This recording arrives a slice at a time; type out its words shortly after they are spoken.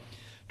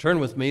Turn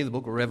with me to the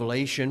book of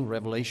Revelation,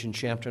 Revelation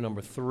chapter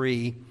number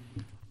 3.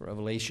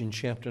 Revelation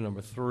chapter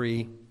number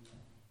 3.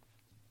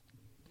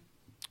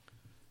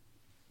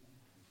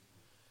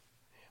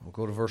 We'll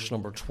go to verse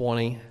number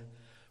 20.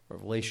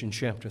 Revelation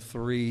chapter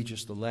 3,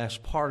 just the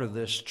last part of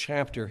this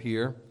chapter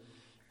here.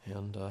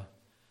 And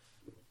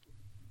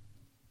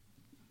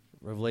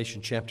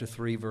Revelation chapter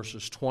 3,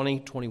 verses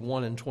 20,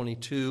 21, and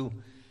 22.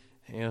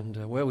 And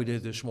we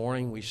did this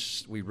morning.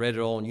 We read it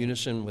all in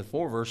unison with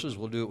 4 verses.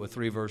 We'll do it with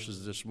 3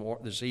 verses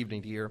this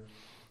evening here.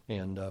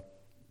 And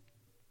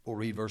we'll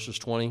read verses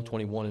 20,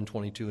 21, and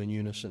 22 in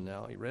unison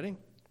now. Are you ready?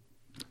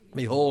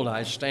 Behold,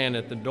 I stand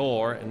at the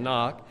door and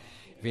knock.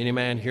 If any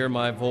man hear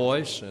my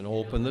voice and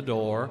open the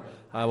door,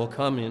 I will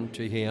come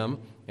into him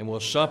and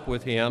will sup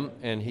with him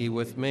and he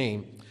with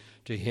me.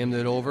 To him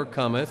that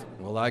overcometh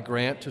will I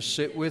grant to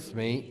sit with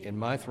me in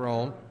my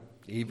throne,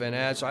 even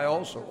as I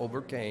also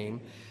overcame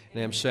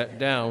and am set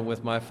down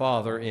with my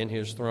Father in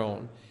his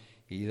throne.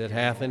 He that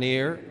hath an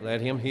ear, let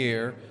him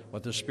hear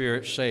what the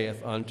Spirit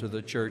saith unto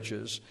the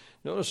churches.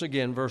 Notice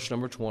again verse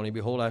number 20,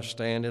 Behold, I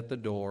stand at the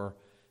door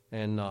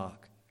and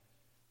knock.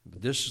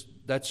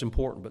 That's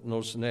important, but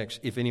notice the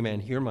next. If any man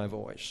hear my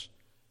voice.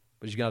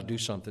 But he's got to do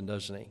something,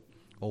 doesn't he?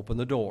 Open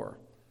the door.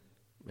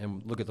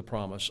 And look at the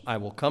promise. I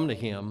will come to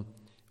him,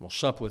 and will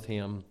sup with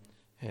him,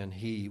 and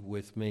he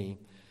with me.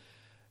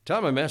 The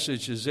title of my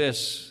message is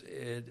this.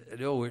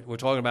 We're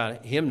talking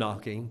about him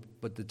knocking,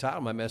 but the title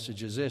of my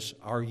message is this.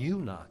 Are you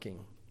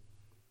knocking?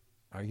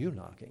 Are you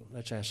knocking?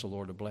 Let's ask the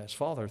Lord to bless.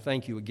 Father,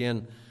 thank you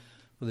again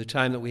for the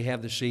time that we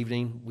have this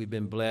evening. We've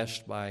been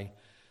blessed by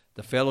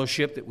the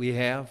fellowship that we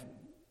have,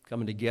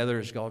 coming together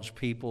as God's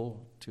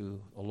people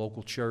to a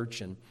local church,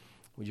 and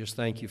we just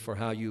thank you for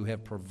how you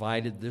have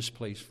provided this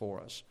place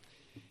for us.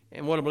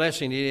 And what a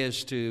blessing it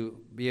is to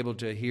be able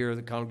to hear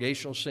the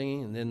congregational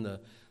singing and then the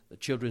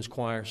children's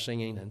choir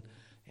singing.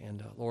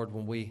 And Lord,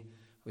 when we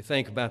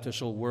think about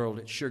this old world,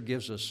 it sure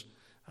gives us,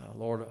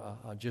 Lord,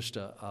 just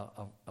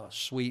a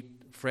sweet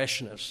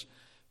freshness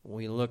when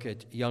we look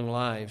at young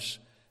lives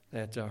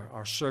that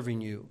are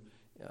serving you,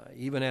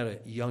 even at a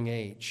young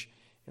age.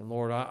 And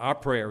Lord, our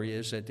prayer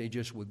is that they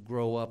just would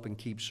grow up and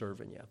keep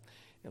serving you.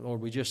 And Lord,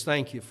 we just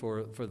thank you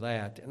for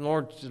that. And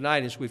Lord,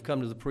 tonight as we've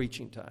come to the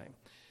preaching time,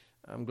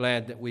 I'm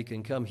glad that we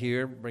can come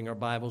here, bring our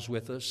Bibles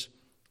with us,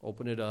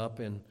 open it up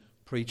and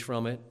preach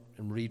from it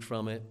and read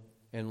from it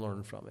and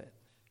learn from it.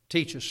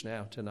 Teach us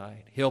now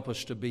tonight. Help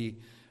us to be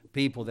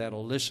people that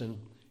will listen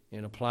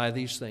and apply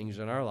these things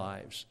in our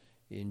lives.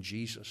 In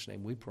Jesus'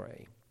 name we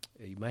pray.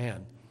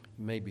 Amen.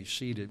 You may be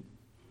seated.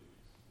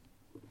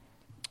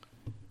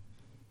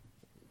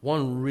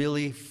 One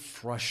really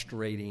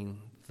frustrating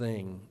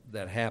thing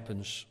that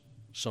happens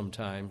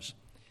sometimes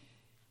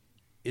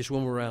is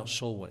when we're out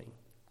soul winning.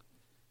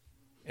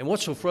 And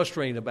what's so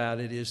frustrating about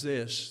it is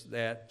this,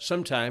 that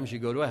sometimes you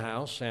go to a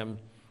house and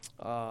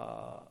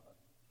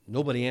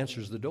nobody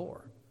answers the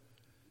door.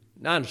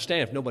 Now, I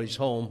understand if nobody's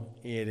home,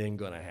 it ain't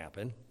going to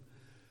happen.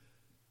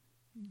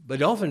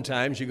 But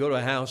oftentimes you go to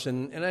a house,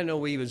 and I know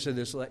we even said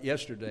this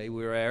yesterday,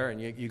 we were there,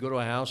 and you go to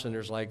a house and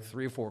there's like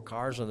 3 or 4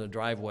 cars on the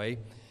driveway.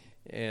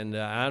 And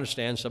I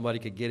understand somebody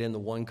could get in the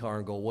one car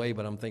and go away,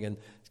 but I'm thinking,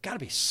 there's got to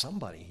be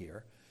somebody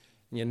here.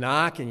 And you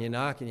knock and you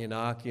knock and you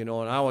knock, and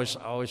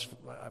I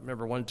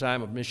remember one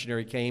time a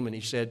missionary came and he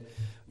said,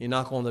 you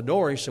knock on the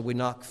door, he said, we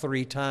knock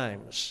 3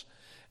 times.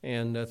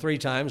 And 3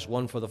 times,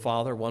 one for the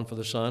Father, one for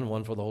the Son,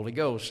 one for the Holy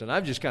Ghost. And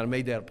I've just kind of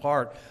made that a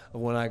part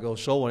of when I go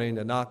soul winning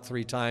to knock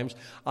 3 times.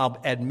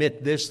 I'll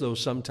admit this, though,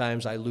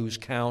 sometimes I lose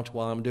count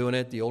while I'm doing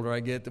it. The older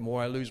I get, the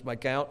more I lose my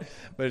count.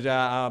 But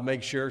I'll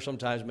make sure,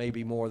 sometimes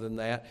maybe more than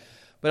that.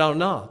 But I'll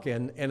knock,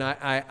 and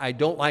I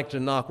don't like to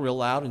knock real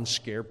loud and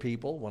scare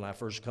people when I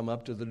first come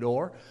up to the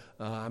door.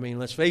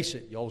 Let's face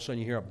it, all of a sudden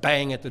you hear a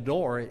bang at the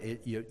door,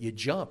 you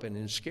jump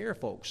and scare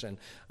folks, and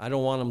I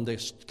don't want them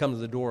to come to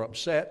the door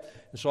upset,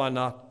 and so I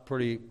knock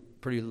pretty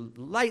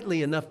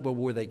lightly enough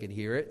where they can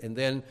hear it, and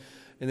then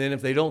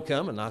if they don't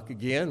come, I knock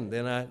again, and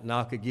then I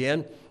knock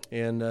again,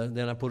 and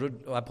then I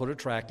put a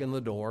track in the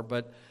door.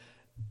 But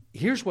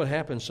here's what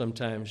happens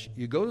sometimes.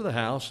 You go to the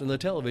house and the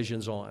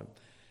television's on.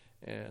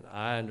 And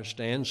I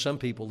understand some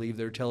people leave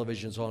their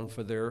televisions on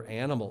for their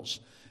animals.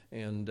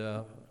 And,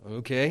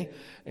 okay,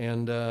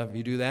 and if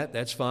you do that,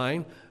 that's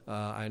fine.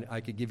 I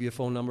could give you a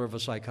phone number of a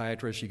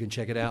psychiatrist. You can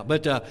check it out.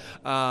 But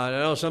I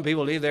know some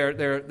people leave their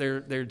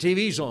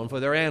TVs on for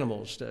their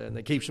animals, and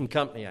it keeps them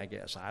company, I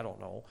guess. I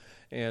don't know.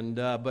 And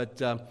but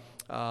the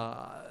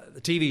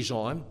TV's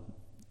on,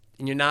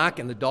 and you knock,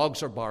 and the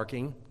dogs are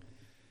barking.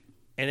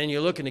 And then you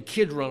look, and a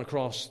kid run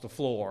across the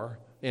floor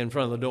in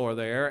front of the door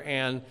there,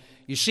 and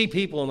you see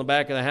people in the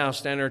back of the house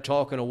standing there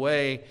talking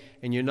away,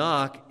 and you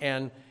knock,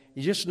 and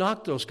you just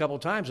knock those couple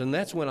times, and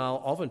that's when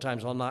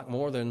oftentimes I'll knock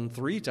more than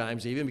 3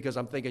 times even, because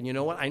I'm thinking, you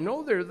know what, I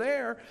know they're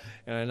there,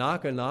 and I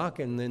knock and knock,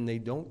 and then they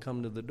don't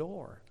come to the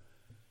door.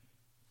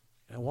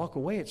 And I walk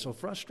away. It's so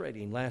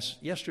frustrating.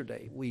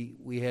 Yesterday,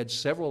 we had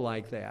several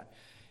like that,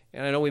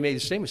 and I know we made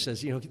a statement that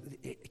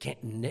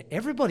says,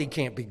 everybody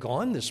can't be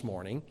gone this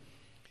morning.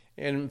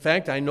 And in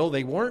fact, I know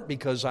they weren't,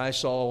 because I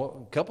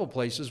saw a couple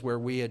places where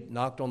we had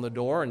knocked on the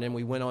door, and then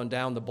we went on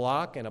down the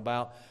block, and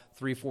about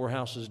 3-4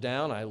 houses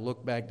down, I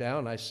look back down,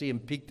 and I see them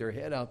peek their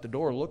head out the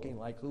door looking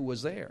like who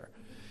was there.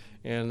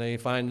 And they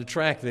find the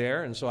track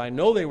there, and so I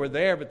know they were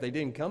there, but they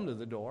didn't come to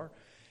the door.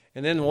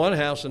 And then one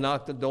house, I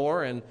knocked the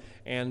door, and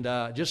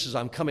just as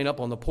I'm coming up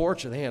on the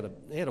porch, and they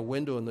had a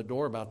window in the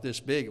door about this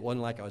big. It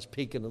wasn't like I was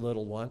peeking a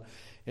little one.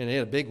 And they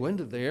had a big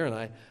window there, and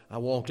I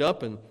walked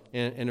up, and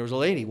there was a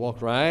lady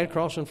walked right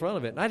across in front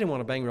of it. And I didn't want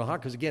to bang real hard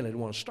because, again, I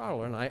didn't want to startle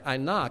her. And I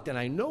knocked, and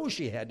I know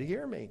she had to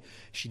hear me.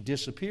 She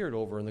disappeared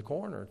over in the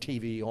corner,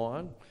 TV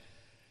on.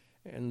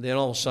 And then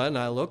all of a sudden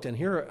I looked, and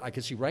here I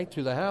could see right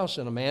through the house,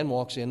 and a man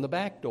walks in the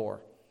back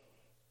door.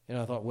 And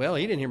I thought, well,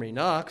 he didn't hear me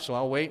knock, so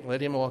I'll wait and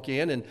let him walk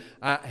in. And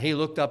he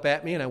looked up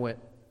at me, and I went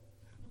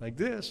like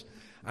this.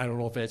 I don't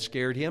know if that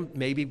scared him.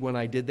 Maybe when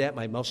I did that,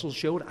 my muscles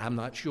showed. I'm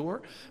not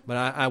sure. But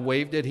I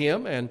waved at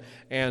him, and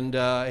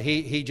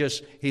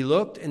he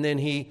looked, and then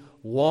he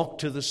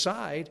walked to the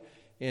side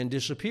and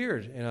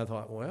disappeared. And I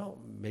thought, well,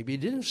 maybe he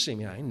didn't see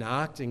me. I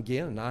knocked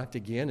again,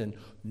 and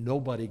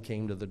nobody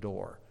came to the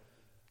door.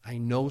 I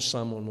know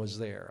someone was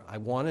there. I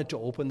wanted to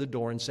open the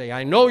door and say,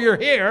 I know you're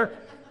here.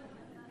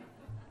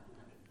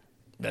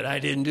 But I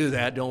didn't do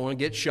that. Don't want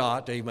to get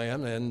shot,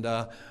 amen, and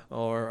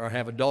or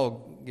have a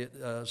dog, get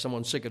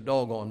someone sick a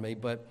dog on me.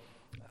 But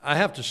I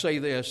have to say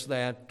this,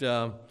 that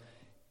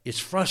it's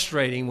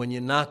frustrating when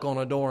you knock on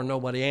a door and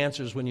nobody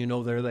answers when you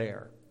know they're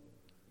there.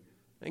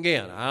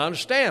 Again, I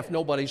understand if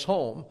nobody's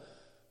home,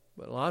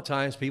 but a lot of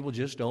times people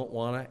just don't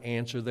want to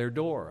answer their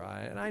door.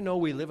 And I know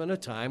we live in a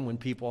time when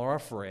people are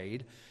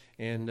afraid,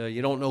 and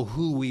you don't know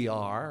who we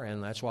are,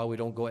 and that's why we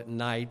don't go at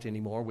night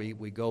anymore.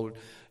 We go,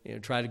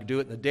 try to do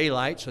it in the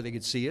daylight so they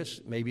could see us.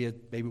 Maybe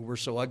we're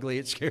so ugly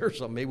it scares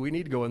them. Maybe we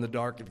need to go in the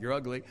dark if you're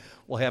ugly.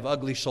 We'll have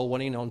ugly soul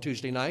winning on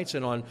Tuesday nights,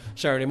 and on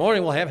Saturday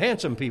morning we'll have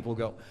handsome people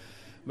go.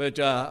 But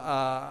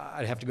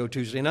I'd have to go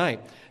Tuesday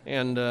night.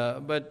 And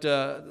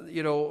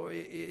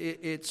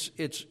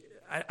it's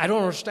I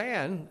don't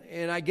understand.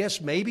 And I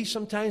guess maybe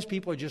sometimes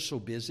people are just so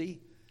busy.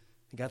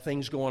 They got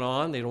things going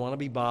on. They don't want to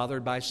be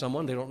bothered by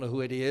someone. They don't know who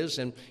it is.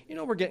 And,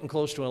 we're getting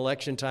close to an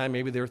election time.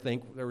 Maybe they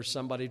think there was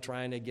somebody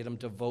trying to get them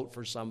to vote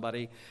for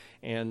somebody.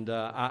 And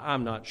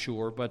I'm not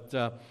sure. But,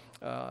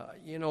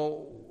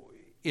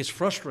 it's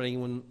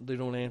frustrating when they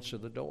don't answer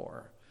the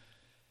door.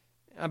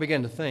 I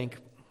began to think,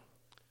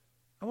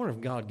 I wonder if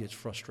God gets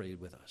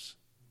frustrated with us.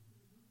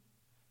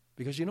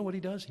 Because you know what he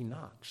does? He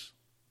knocks.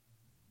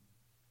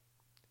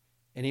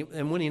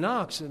 And when he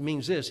knocks, it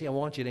means this: I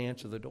want you to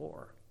answer the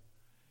door.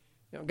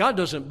 God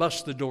doesn't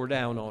bust the door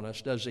down on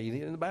us, does he?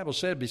 And the Bible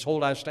said,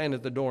 behold, I stand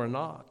at the door and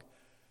knock.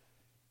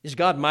 Is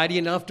God mighty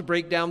enough to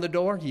break down the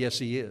door? Yes,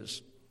 he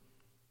is.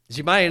 Is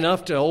he mighty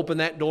enough to open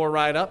that door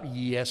right up?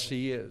 Yes,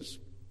 he is.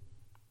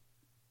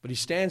 But he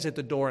stands at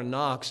the door and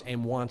knocks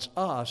and wants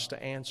us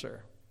to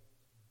answer.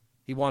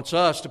 He wants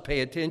us to pay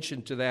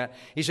attention to that.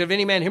 He said, if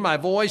any man hear my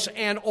voice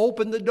and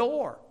open the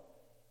door.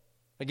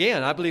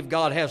 Again, I believe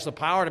God has the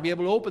power to be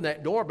able to open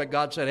that door, but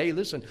God said, hey,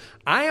 listen,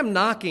 I am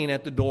knocking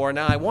at the door.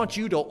 Now I want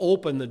you to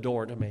open the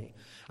door to me.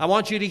 I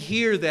want you to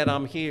hear that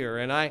I'm here.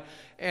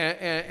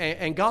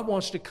 And God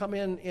wants to come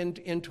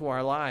into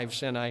our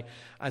lives. And I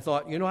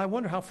thought, I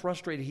wonder how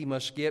frustrated he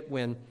must get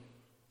when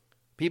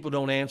people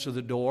don't answer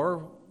the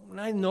door. And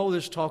I know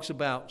this talks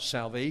about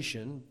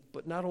salvation,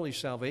 but not only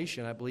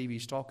salvation, I believe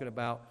he's talking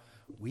about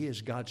we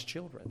as God's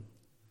children.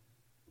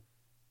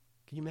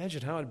 Can you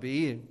imagine how it'd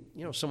be?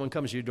 Someone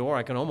comes to your door.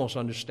 I can almost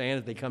understand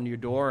if they come to your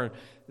door and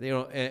they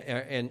don't,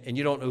 and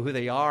you don't know who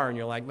they are, and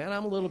you're like, man,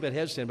 I'm a little bit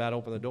hesitant about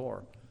opening the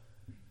door.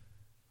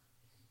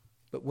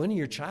 But when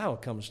your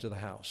child comes to the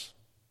house,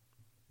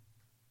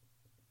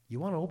 you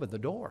want to open the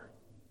door.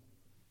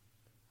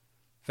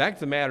 Fact of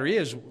the matter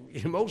is,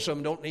 most of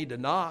them don't need to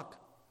knock.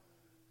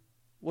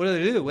 What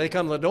do? They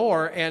come to the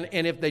door, and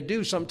if they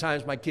do,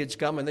 sometimes my kids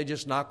come and they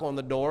just knock on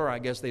the door. I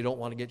guess they don't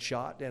want to get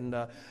shot, and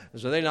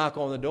so they knock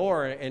on the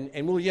door,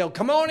 and we'll yell,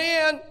 come on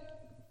in!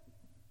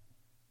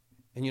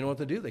 And you know what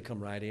they do? They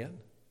come right in.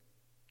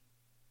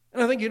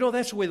 And I think,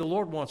 that's the way the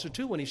Lord wants it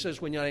too, when he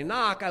says, when I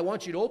knock, I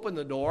want you to open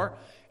the door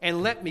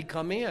and let me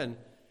come in.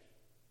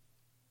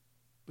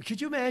 But could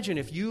you imagine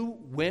if you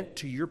went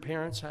to your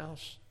parents'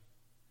 house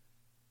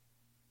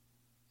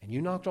and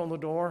you knocked on the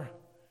door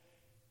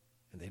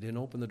and they didn't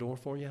open the door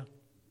for you?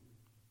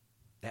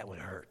 That would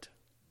hurt,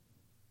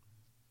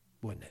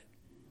 wouldn't it?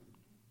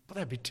 Well,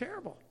 that'd be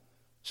terrible.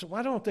 So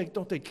why don't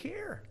they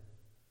care?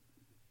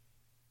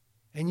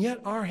 And yet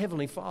our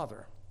Heavenly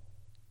Father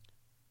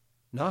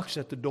knocks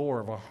at the door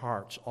of our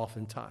hearts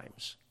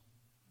oftentimes.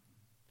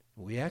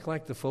 We act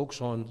like the folks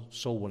on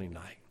Soul Winning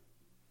Night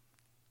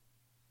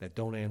that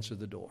don't answer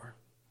the door.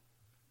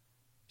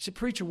 You say,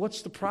 preacher,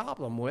 what's the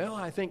problem? Well,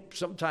 I think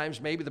sometimes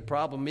maybe the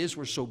problem is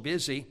we're so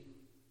busy.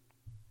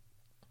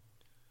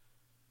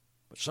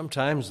 But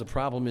sometimes the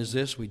problem is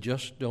this: we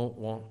just don't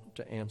want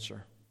to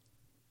answer.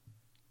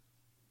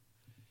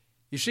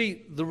 You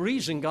see, the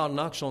reason God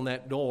knocks on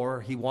that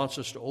door, he wants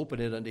us to open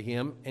it unto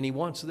him, and he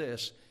wants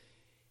this.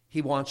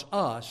 He wants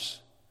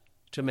us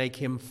to make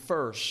Him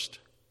first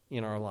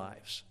in our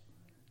lives.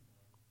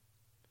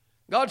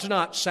 God's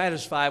not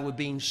satisfied with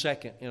being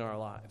second in our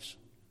lives.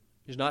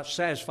 He's not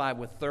satisfied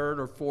with third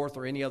or fourth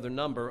or any other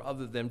number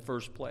other than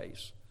first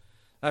place.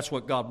 That's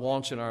what God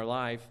wants in our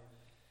life.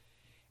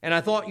 And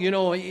I thought,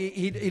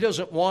 He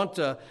doesn't want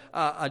to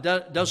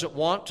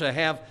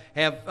have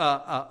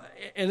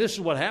and this is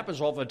what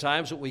happens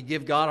oftentimes, that we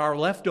give God our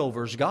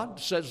leftovers. God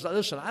says,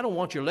 listen, I don't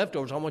want your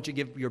leftovers. I want you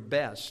to give your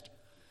best.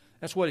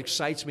 That's what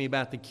excites me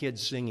about the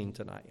kids singing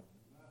tonight.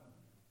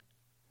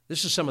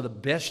 This is some of the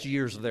best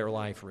years of their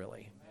life,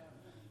 really.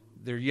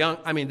 They're young.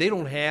 They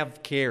don't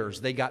have cares.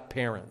 They got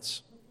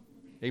parents.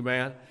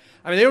 Amen.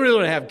 They really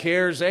don't have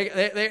cares.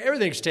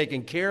 Everything's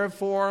taken care of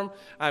for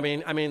them.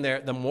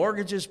 The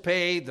mortgage is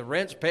paid, the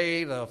rent's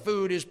paid, the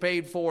food is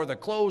paid for, the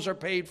clothes are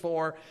paid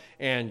for,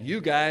 and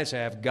you guys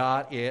have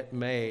got it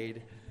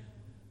made.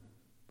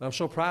 But I'm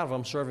so proud of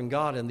them serving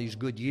God in these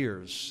good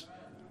years.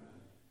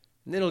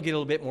 And then it'll get a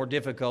little bit more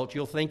difficult.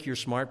 You'll think you're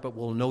smart, but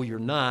we'll know you're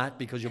not,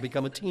 because you'll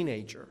become a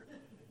teenager.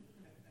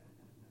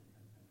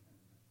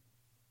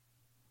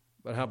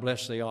 But how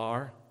blessed they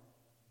are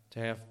to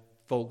have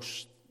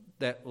folks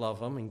that love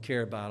them and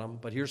care about them.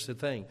 But here's the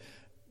thing.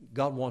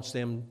 God wants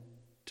them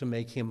to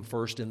make Him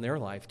first in their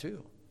life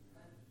too.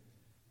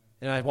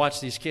 And I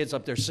watch these kids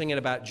up there singing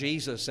about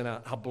Jesus, and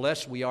how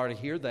blessed we are to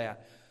hear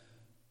that.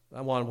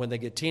 I want, when they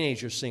get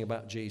teenagers, sing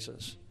about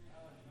Jesus.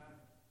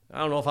 I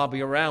don't know if I'll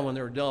be around when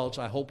they're adults.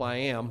 I hope I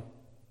am.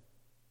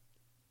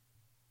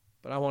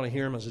 But I want to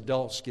hear them as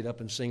adults get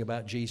up and sing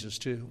about Jesus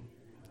too.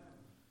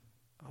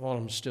 I want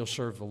them to still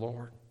serve the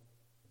Lord.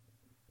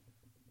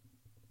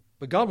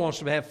 But God wants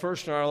to have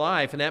first in our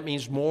life, and that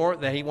means more,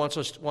 that He wants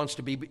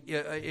to be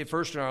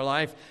first in our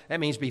life.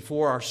 That means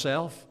before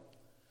ourselves.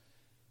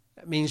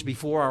 That means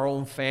before our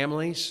own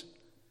families.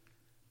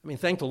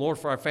 Thank the Lord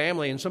for our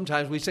family. And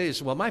sometimes we say this,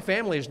 well, my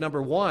family is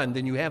number one,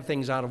 then you have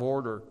things out of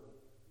order.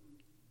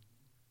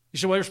 You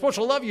say, well, you're supposed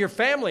to love your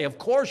family. Of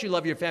course you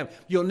love your family.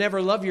 You'll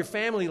never love your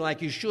family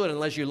like you should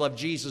unless you love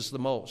Jesus the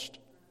most.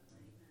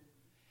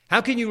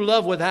 How can you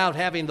love without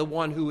having the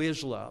one who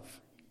is love?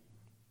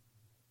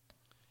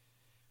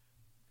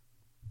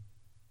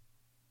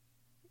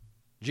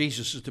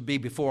 Jesus is to be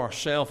before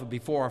ourselves and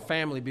before our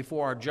family,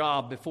 before our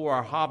job, before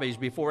our hobbies,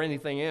 before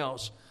anything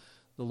else.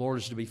 The Lord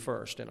is to be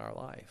first in our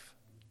life.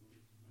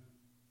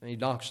 And He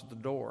knocks at the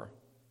door.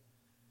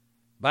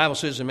 The Bible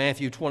says in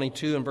Matthew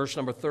 22 and verse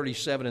number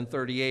 37 and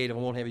 38, I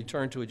won't have you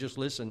turn to it, just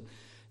listen.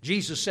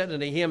 Jesus said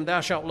unto him,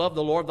 Thou shalt love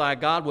the Lord thy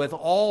God with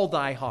all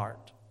thy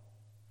heart,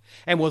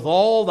 and with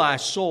all thy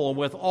soul, and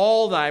with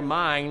all thy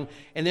mind.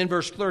 And then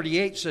verse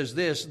 38 says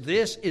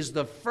this is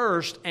the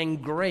first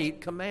and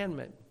great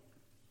commandment.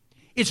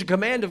 It's a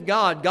command of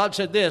God. God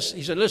said this.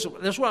 He said, listen,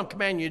 this is what I'm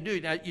commanding you to do.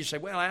 Now you say,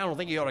 well, I don't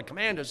think you ought to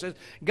command us.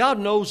 God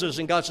knows us,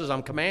 and God says,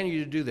 I'm commanding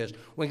you to do this.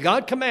 When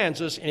God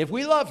commands us, and if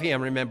we love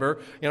Him,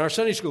 remember, in our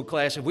Sunday school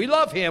class, if we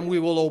love Him, we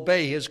will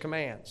obey His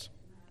commands.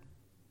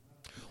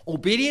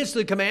 Obedience to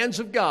the commands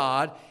of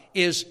God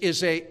is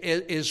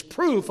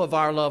proof of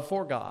our love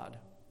for God.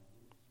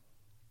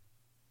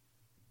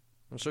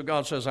 And so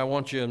God says, I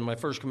want you, and my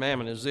first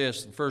commandment is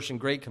this, the first and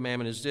great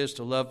commandment is this,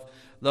 to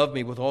love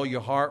me with all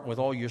your heart, with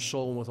all your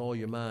soul, and with all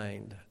your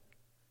mind.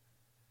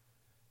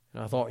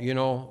 And I thought,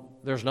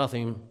 there's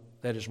nothing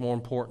that is more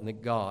important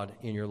than God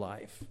in your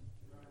life.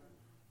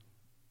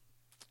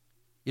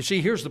 You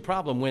see, here's the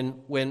problem.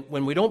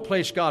 When we don't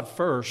place God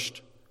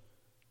first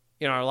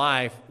in our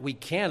life, we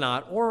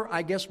cannot, or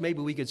I guess maybe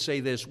we could say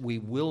this, we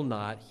will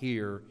not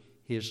hear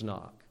His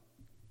knock.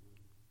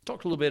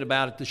 Talked a little bit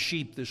about it, the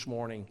sheep this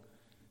morning.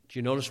 Did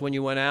you notice when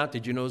you went out?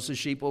 Did you notice the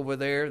sheep over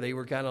there? They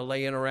were kind of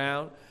laying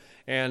around.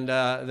 And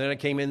then I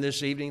came in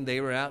this evening. They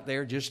were out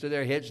there just with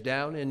their heads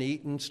down and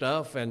eating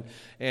stuff. And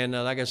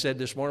like I said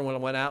this morning when I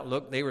went out,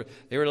 look, they were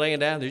laying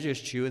down. They're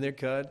just chewing their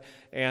cud.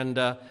 And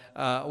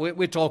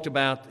we talked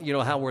about,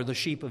 how we're the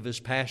sheep of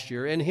His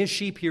pasture. And His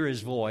sheep hear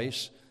His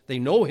voice. They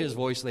know His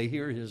voice. They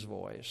hear His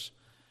voice.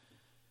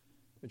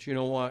 But you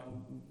know what?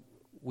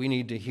 We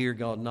need to hear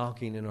God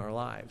knocking in our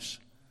lives.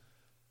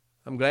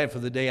 I'm glad for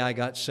the day I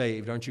got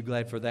saved. Aren't you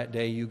glad for that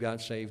day you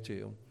got saved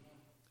too?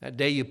 That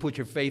day you put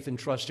your faith and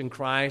trust in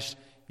Christ.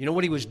 You know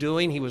what He was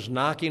doing? He was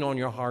knocking on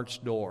your heart's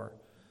door.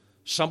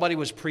 Somebody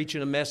was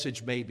preaching a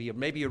message maybe, or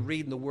maybe you're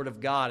reading the Word of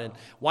God, and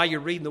while you're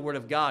reading the Word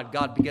of God,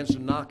 God begins to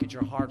knock at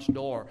your heart's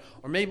door.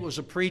 Or maybe it was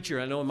a preacher.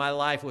 I know in my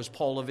life it was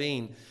Paul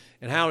Levine,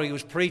 and how he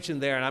was preaching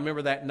there, and I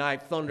remember that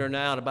night thundering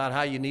out about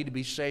how you need to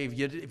be saved.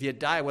 If you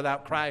die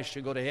without Christ,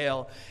 you go to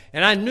hell.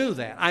 And I knew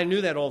that. I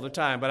knew that all the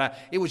time, but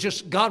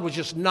God was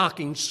just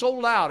knocking so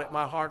loud at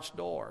my heart's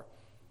door.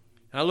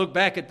 And I look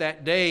back at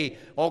that day,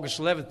 August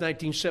 11th,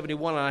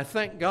 1971, and I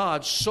thank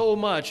God so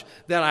much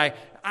that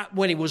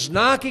when He was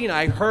knocking,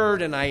 I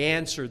heard and I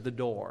answered the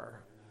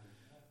door.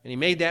 And He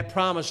made that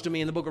promise to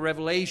me in the book of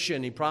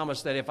Revelation. He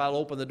promised that if I'll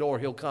open the door,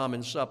 He'll come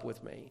and sup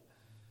with me.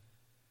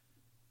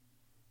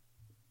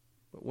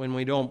 But when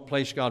we don't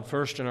place God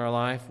first in our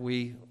life,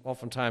 we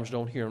oftentimes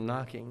don't hear Him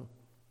knocking.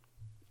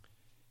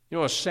 You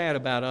know what's sad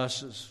about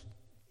us as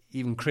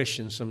even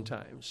Christians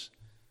sometimes?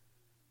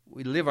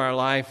 we live our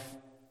life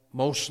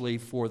mostly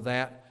for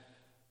that,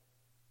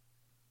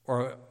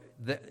 or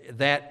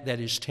that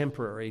is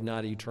temporary,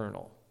 not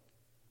eternal.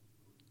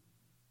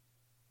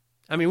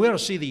 I mean, we don't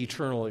see the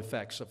eternal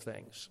effects of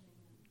things.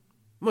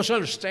 We must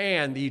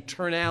understand the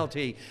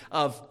eternality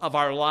of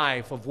our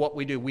life, of what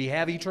we do. We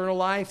have eternal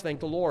life, thank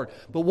the Lord.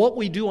 But what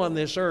we do on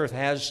this earth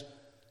has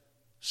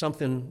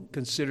something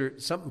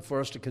for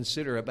us to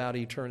consider about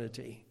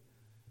eternity.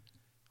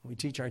 We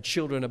teach our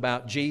children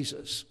about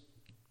Jesus.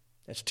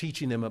 That's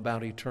teaching them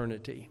about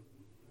eternity.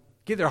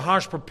 Get their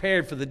hearts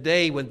prepared for the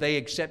day when they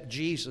accept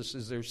Jesus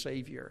as their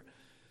Savior.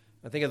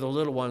 I think of the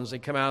little ones, they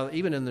come out,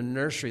 even in the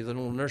nursery, the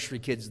little nursery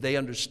kids, they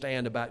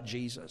understand about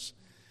Jesus.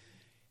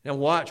 Now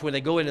watch when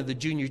they go into the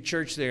junior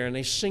church there and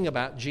they sing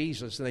about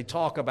Jesus and they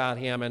talk about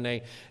Him and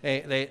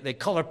they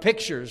color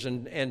pictures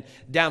and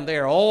down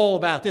there all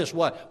about this.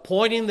 What?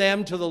 Pointing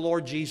them to the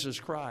Lord Jesus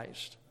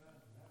Christ.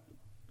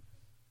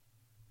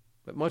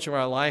 But much of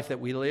our life that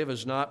we live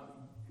is not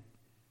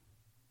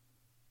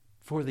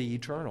for the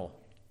eternal.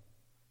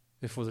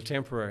 It's for the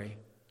temporary.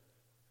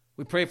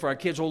 We pray for our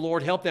kids, oh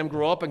Lord, help them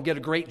grow up and get a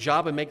great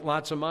job and make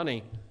lots of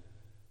money.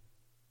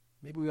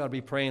 Maybe we ought to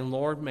be praying,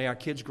 Lord, may our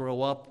kids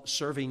grow up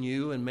serving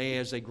You, and may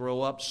as they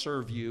grow up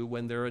serve You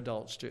when they're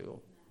adults too.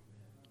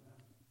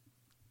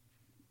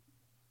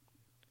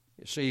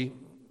 You see,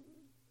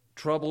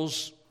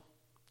 troubles,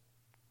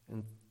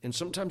 and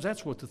sometimes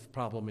that's what the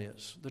problem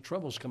is. The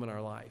troubles come in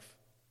our life,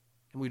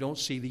 and we don't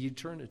see the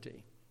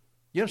eternity.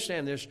 You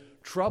understand this?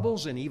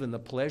 Troubles and even the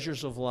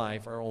pleasures of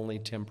life are only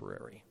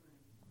temporary.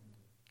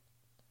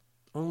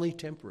 Only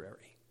temporary.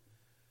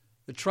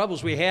 The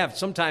troubles we have,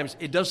 sometimes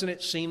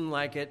it seem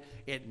like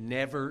it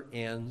never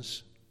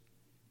ends.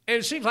 And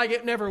it seems like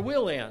it never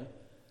will end.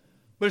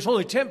 But it's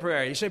only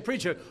temporary. You say,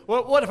 preacher,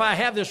 well, what if I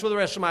have this for the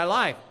rest of my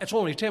life? It's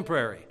only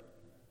temporary.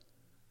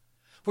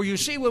 For you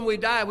see, when we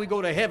die, we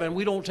go to heaven.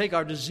 We don't take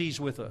our disease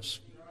with us.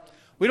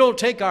 We don't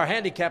take our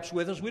handicaps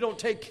with us. We don't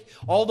take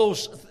all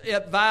those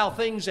vile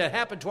things that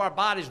happen to our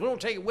bodies. We don't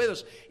take it with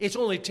us. It's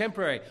only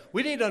temporary.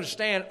 We need to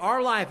understand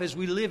our life as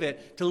we live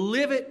it, to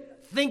live it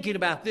thinking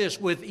about this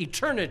with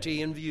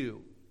eternity in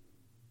view.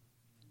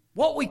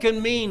 What we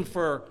can mean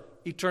for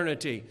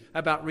eternity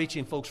about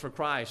reaching folks for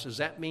Christ. Does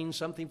that mean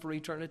something for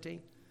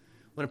eternity?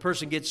 When a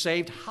person gets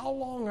saved, how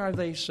long are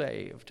they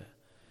saved?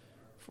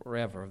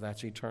 Forever.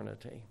 That's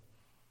eternity.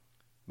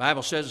 The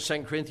Bible says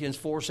in 2 Corinthians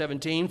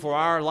 4:17, for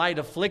our light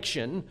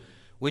affliction,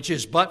 which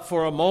is but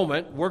for a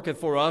moment, worketh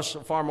for us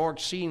a far more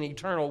exceeding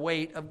eternal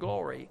weight of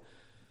glory.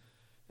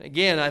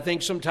 Again, I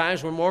think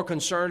sometimes we're more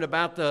concerned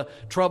about the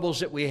troubles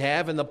that we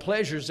have and the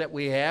pleasures that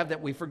we have,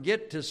 that we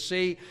forget to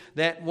see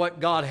that what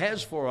God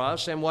has for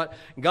us and what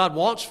God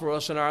wants for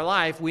us in our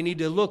life, we need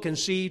to look and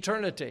see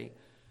eternity.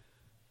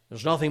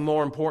 There's nothing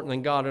more important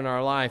than God in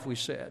our life, we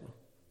said.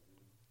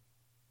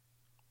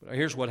 But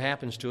here's what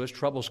happens to us.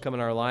 Troubles come in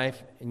our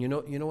life, and you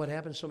know what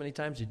happens so many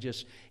times? It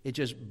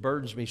just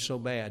burdens me so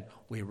bad.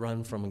 We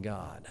run from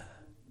God.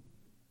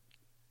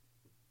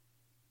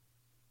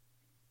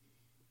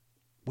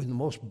 When the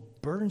most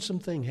burdensome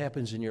thing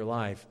happens in your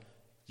life,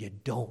 you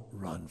don't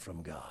run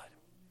from God.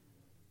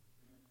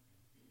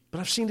 But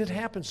I've seen it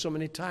happen so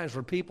many times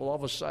where people all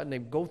of a sudden they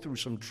go through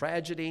some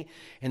tragedy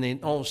and then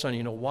all of a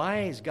sudden,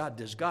 why is God,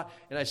 does God,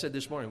 and I said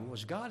this morning,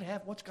 what's God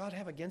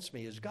have against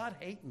me? Does God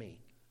hate me?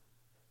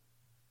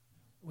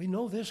 We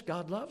know this,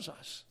 God loves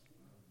us.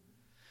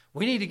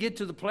 We need to get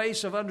to the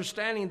place of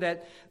understanding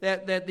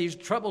that these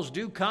troubles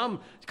do come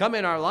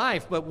in our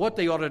life, but what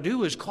they ought to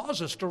do is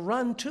cause us to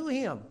run to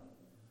Him.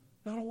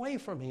 Not away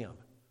from Him.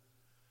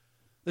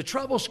 The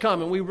troubles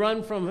come and we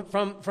run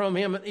from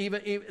Him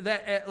even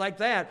that, like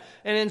that.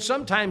 And then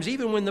sometimes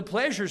even when the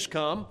pleasures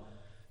come,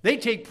 they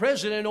take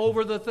precedent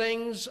over the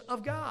things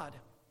of God.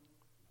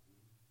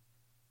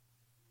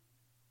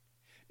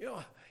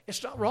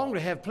 It's not wrong to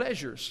have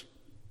pleasures.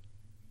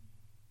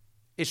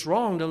 It's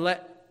wrong to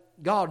let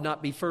God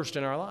not be first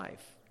in our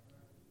life.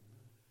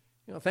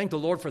 Thank the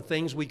Lord for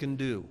things we can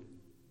do.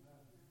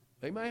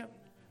 Amen.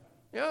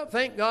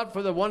 Thank God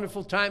for the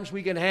wonderful times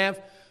we can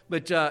have,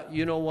 but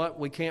you know what?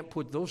 We can't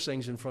put those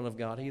things in front of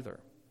God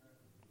either.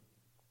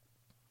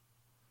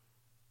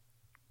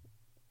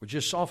 We're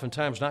just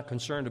oftentimes not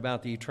concerned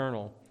about the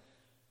eternal.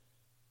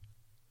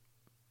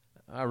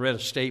 I read a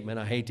statement,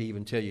 I hate to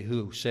even tell you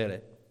who said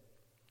it,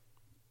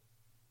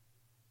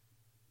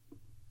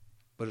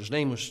 but his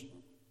name was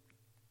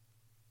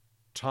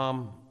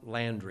Tom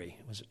Landry.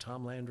 Was it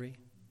Tom Landry?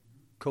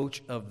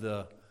 Coach of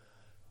the...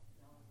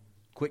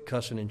 Quit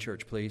cussing in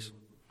church, please.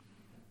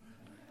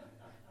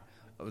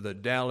 Of the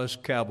Dallas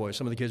Cowboys.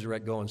 Some of the kids are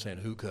going saying,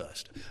 who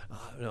cussed?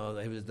 No,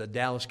 he was the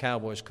Dallas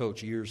Cowboys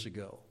coach years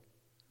ago.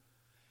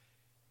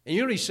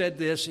 And he said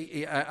this.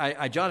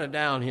 I jotted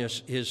down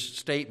his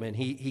statement.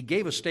 He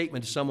gave a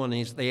statement to someone,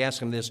 and they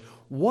asked him this: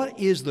 what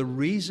is the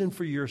reason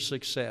for your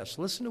success?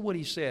 Listen to what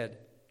he said.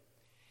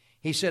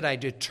 He said, I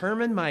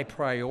determined my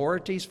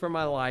priorities for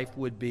my life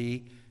would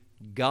be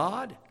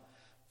God,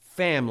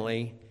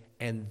 family,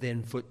 and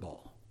then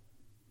football.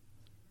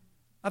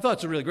 I thought it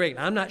was really great.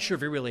 I'm not sure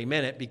if he really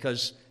meant it,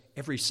 because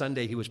every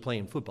Sunday he was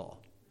playing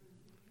football.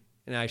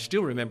 And I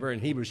still remember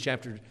in Hebrews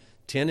chapter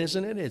 10,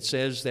 isn't it? It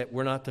says that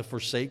we're not to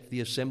forsake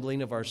the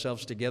assembling of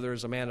ourselves together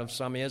as a man of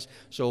some is.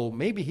 So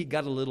maybe he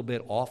got a little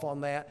bit off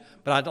on that.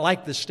 But I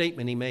like the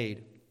statement he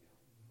made.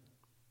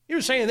 He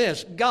was saying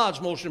this,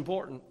 God's most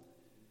important.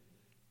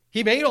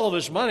 He made all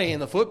this money in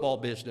the football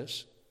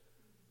business.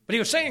 But he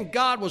was saying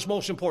God was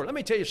most important. Let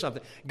me tell you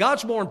something.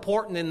 God's more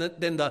important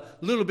than the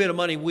little bit of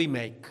money we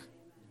make.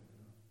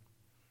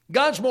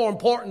 God's more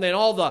important than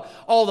all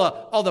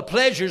the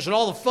pleasures and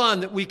all the fun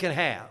that we can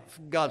have.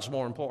 God's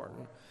more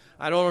important.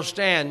 I don't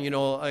understand,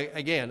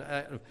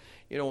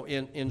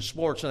 in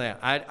sports and that.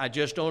 I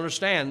just don't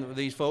understand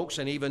these folks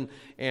and even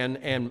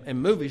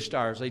and movie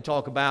stars. They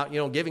talk about,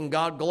 giving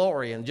God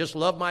glory and just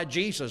love my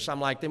Jesus.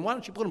 I'm like, then why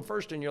don't you put him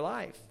first in your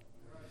life?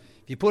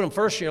 If you put him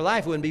first in your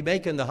life, we wouldn't be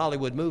making the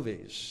Hollywood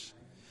movies.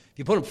 If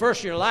you put him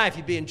first in your life,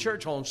 you'd be in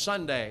church on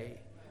Sunday.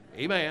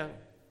 Amen.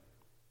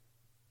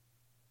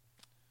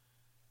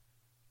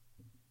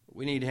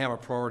 We need to have our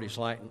priorities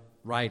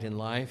right in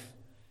life.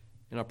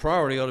 And our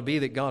priority ought to be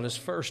that God is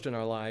first in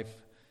our life.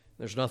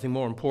 There's nothing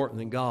more important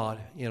than God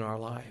in our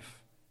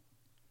life.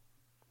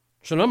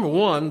 So number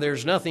one,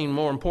 there's nothing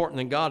more important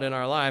than God in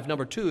our life.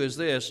 Number two is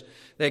this,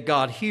 that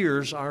God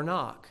hears our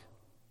knock.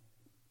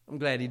 I'm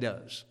glad he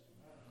does.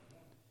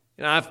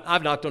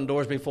 I've knocked on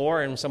doors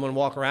before and someone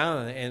walk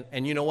around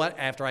and you know what?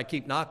 After I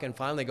keep knocking,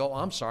 finally they go,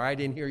 I'm sorry, I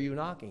didn't hear you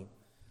knocking.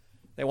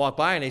 They walk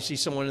by and they see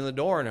someone in the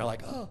door and they're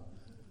like, oh.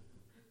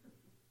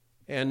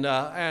 And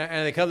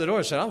they come to the door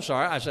and said, I'm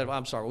sorry. I said, well,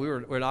 I'm sorry. We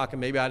were knocking.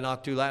 Maybe I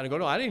knocked too loud. And I go,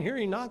 no, I didn't hear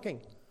you knocking.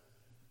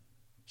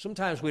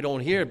 Sometimes we don't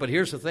hear it, but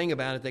here's the thing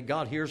about it, that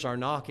God hears our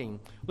knocking.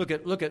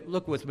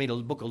 Look with me to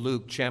the book of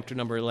Luke, chapter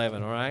number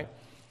 11, all right?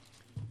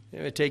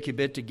 It may take you a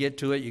bit to get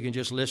to it. You can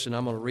just listen.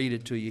 I'm going to read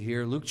it to you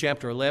here. Luke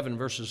chapter 11,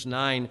 verses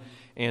 9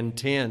 and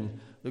 10.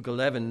 Luke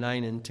 11,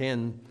 9 and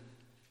 10.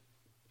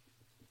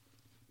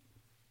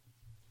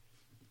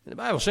 The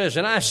Bible says,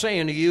 and I say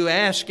unto you,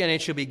 ask and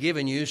it shall be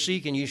given you,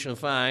 seek and you shall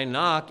find,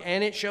 knock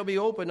and it shall be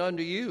opened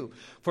unto you.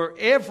 For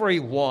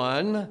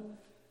everyone,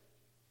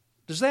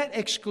 does that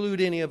exclude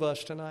any of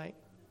us tonight?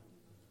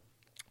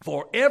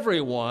 For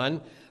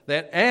everyone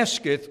that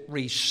asketh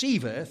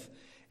receiveth,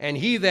 and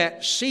he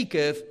that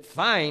seeketh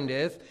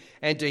findeth,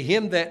 and to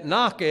him that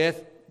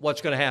knocketh,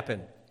 what's going to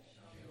happen?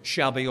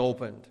 Shall be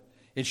opened.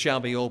 It shall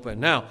be opened.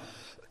 Now,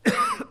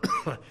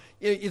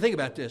 you think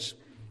about this.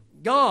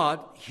 God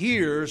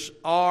hears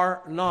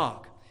our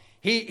knock.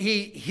 He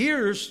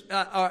hears,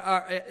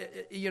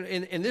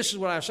 and this is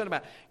what I said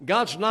about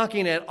God's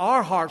knocking at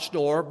our heart's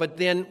door, but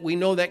then we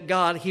know that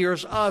God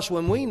hears us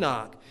when we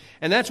knock.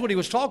 And that's what he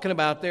was talking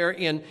about there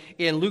in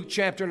Luke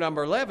chapter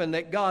number 11,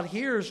 that God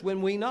hears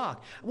when we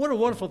knock. What a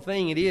wonderful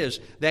thing it is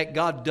that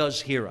God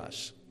does hear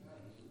us.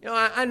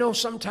 I know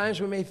sometimes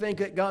we may think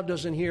that God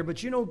doesn't hear,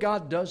 but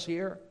God does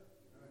hear.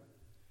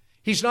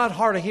 He's not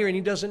hard of hearing.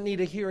 He doesn't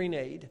need a hearing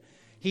aid.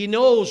 He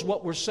knows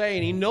what we're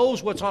saying. He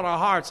knows what's on our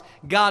hearts.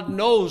 God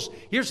knows.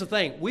 Here's the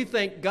thing. We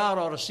think God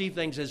ought to see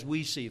things as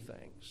we see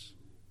things.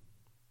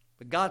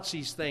 But God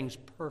sees things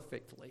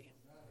perfectly.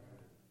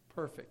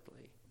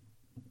 Perfectly.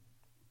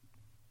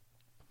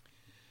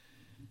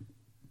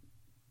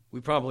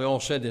 We probably all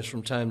said this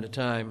from time to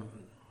time.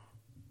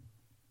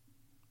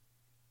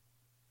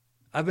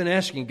 I've been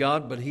asking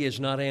God, but he is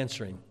not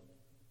answering.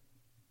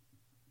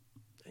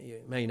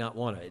 You may not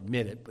want to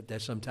admit it, but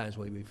that's sometimes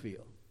the way we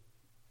feel.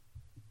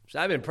 So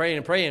I've been praying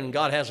and praying, and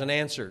God hasn't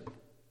answered.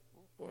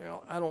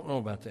 Well, I don't know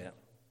about that.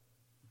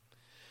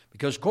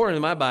 Because according to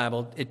my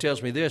Bible, it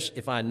tells me this: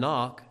 if I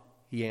knock,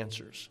 he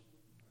answers.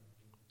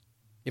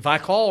 If I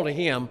call to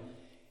him,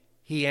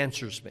 he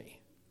answers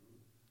me.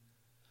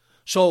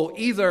 So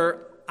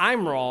either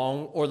I'm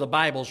wrong or the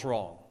Bible's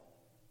wrong.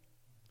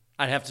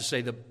 I'd have to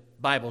say the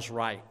Bible's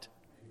right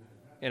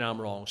and I'm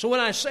wrong. So when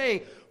I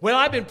say, well,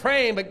 I've been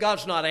praying, but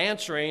God's not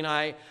answering,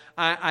 I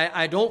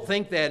don't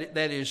think that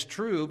is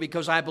true,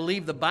 because I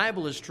believe the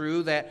Bible is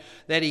true, that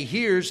he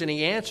hears and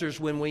he answers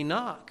when we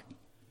knock.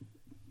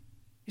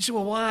 You say,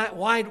 well,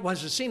 why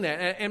does it seem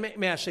that? And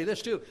may I say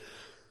this too?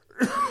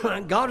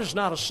 God is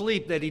not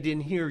asleep that he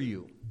didn't hear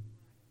you.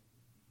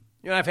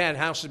 I've had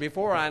houses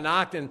before, I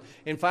knocked, and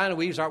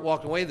finally we start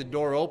walking away, the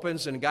door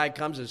opens, and a guy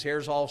comes, his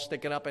hair's all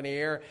sticking up in the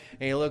air,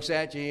 and he looks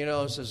at you,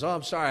 and says, oh,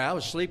 I'm sorry, I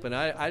was sleeping,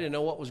 I didn't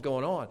know what was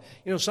going on.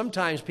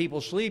 Sometimes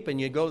people sleep,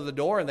 and you go to the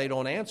door, and they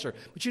don't answer.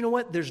 But you know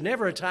what? There's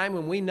never a time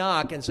when we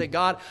knock and say,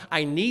 God,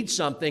 I need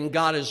something.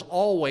 God is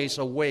always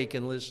awake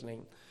and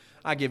listening.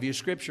 I give you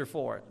scripture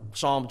for it.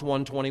 Psalm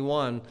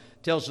 121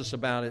 tells us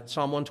about it.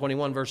 Psalm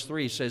 121 verse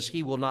 3 says,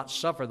 he will not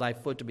suffer thy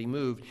foot to be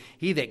moved.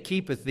 He that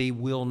keepeth thee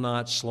will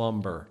not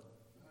slumber.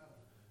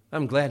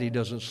 I'm glad he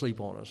doesn't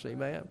sleep on us.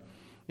 Amen.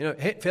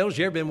 Hey, fellas,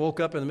 you ever been woke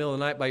up in the middle of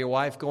the night by your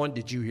wife going,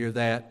 did you hear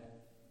that?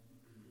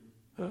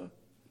 Huh?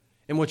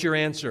 And what's your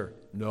answer?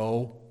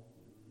 No.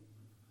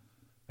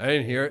 I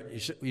didn't hear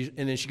it.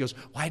 And then she goes,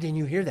 why didn't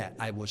you hear that?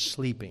 I was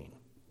sleeping.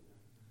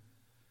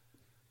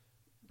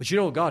 But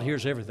God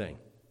hears everything.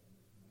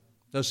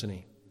 Doesn't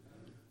he?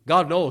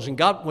 God knows. And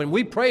God, when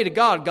we pray to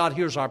God, God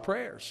hears our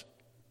prayers.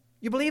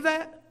 You believe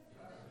that?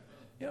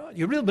 You know,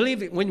 you really believe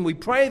that when we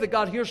pray that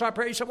God hears our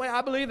prayer? You say, well,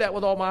 I believe that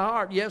with all my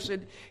heart. Yes,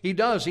 He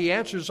does. He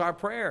answers our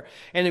prayer.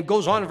 And it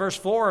goes on in verse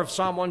 4 of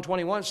Psalm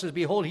 121. It says,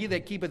 behold, he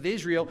that keepeth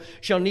Israel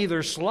shall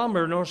neither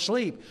slumber nor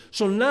sleep.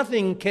 So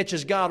nothing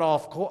catches God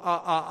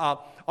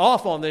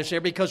off on this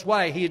here, because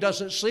why? He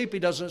doesn't sleep, He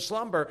doesn't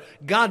slumber.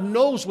 God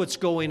knows what's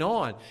going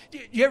on.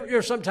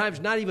 You're sometimes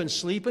not even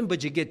sleeping,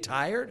 but you get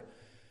tired.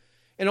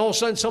 And all of a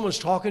sudden someone's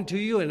talking to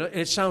you, and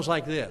it sounds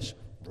like this.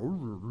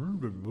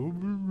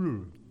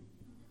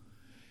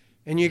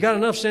 And you got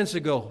enough sense to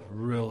go,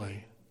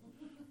 really?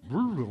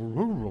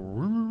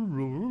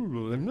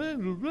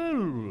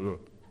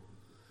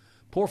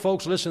 Poor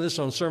folks listen to this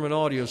on sermon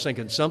audio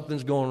thinking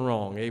something's going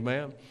wrong,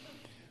 amen?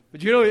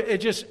 But you know, it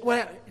just,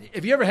 well,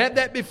 have you ever had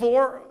that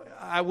before?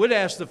 I would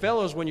ask the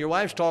fellows, when your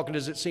wife's talking,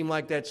 does it seem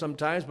like that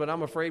sometimes? But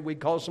I'm afraid we'd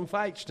cause some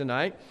fights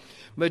tonight.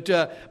 But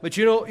you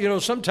know,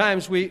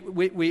 sometimes we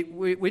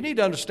need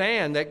to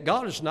understand that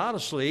God is not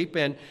asleep,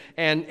 and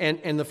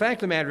the fact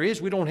of the matter is,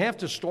 we don't have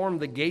to storm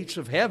the gates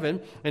of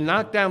heaven and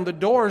knock down the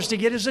doors to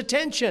get His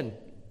attention.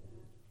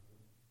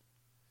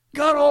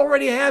 God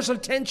already has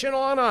attention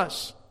on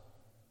us.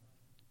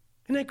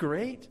 Isn't that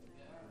great?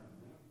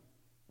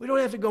 We don't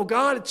have to go,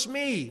 God, it's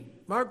me,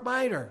 Mark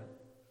Biter,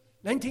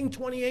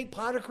 1928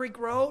 Potter Creek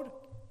Road,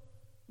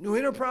 New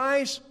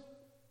Enterprise.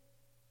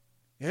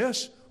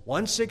 Yes.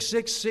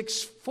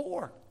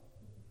 16664.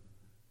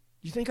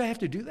 You think I have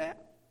to do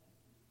that?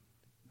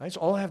 That's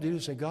all I have to do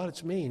is say, God,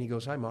 it's me. And He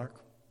goes, hi, Mark.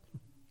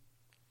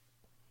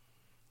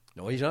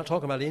 No, He's not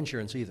talking about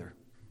insurance either.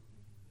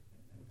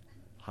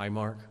 Hi,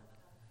 Mark.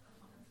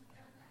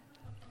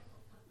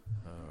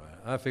 All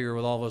right. I figure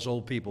with all of us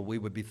old people, we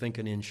would be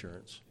thinking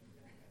insurance.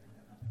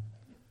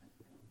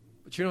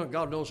 But you know what?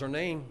 God knows our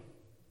name.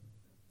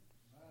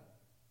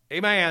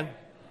 Amen.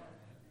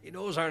 He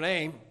knows our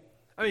name.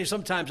 I mean,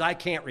 sometimes I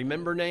can't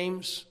remember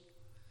names.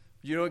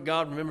 You know what?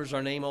 God remembers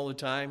our name all the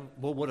time.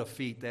 Well, what a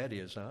feat that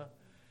is, huh?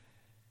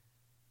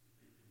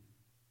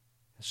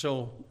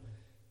 So,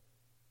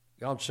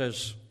 God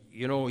says,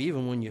 you know,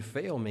 even when you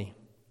fail me,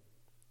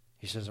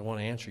 He says, I want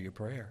to answer your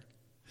prayer.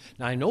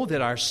 Now, I know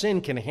that our sin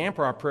can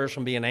hamper our prayers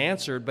from being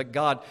answered, but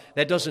God,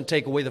 that doesn't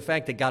take away the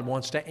fact that God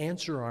wants to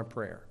answer our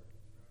prayer.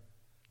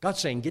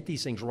 God's saying, get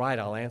these things right,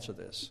 I'll answer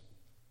this.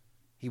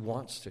 He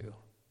wants to.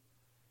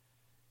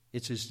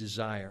 It's His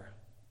desire.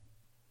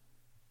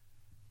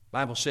 The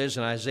Bible says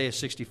in Isaiah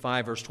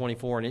 65, verse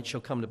 24, and it shall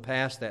come to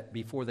pass that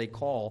before they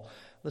call,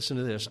 listen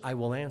to this, I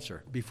will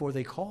answer. Before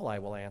they call, I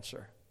will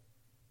answer.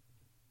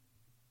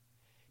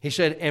 He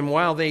said, and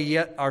while they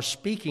yet are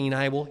speaking,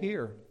 I will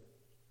hear.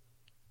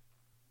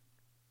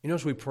 You know,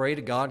 as we pray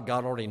to God,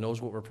 God already knows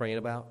what we're praying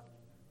about.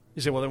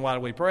 You say, well, then why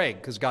do we pray?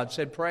 Because God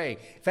said pray.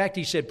 In fact,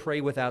 He said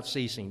pray without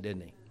ceasing,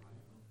 didn't He?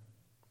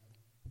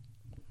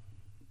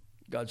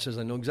 God says,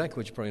 I know exactly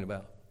what you're praying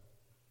about.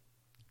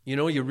 You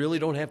know, you really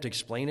don't have to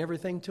explain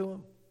everything to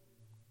Him.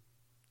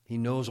 He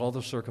knows all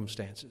the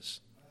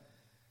circumstances.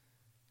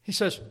 He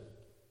says,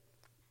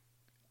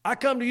 I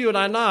come to you and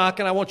I knock,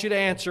 and I want you to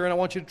answer, and I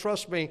want you to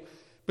trust me.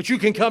 But you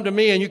can come to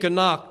me and you can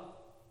knock,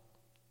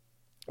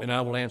 and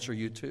I will answer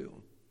you too.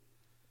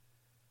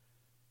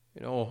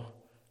 You know,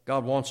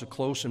 God wants a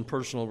close and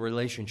personal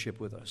relationship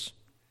with us.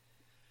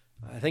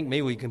 I think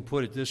maybe we can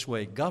put it this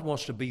way. God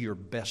wants to be your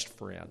best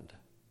friend.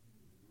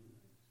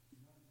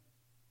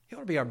 He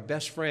ought to be our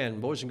best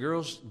friend. Boys and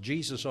girls,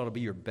 Jesus ought to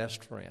be your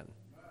best friend.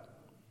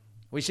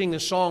 We sing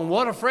this song,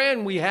 what a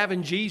friend we have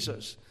in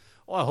Jesus.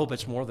 Oh, I hope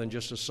it's more than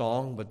just a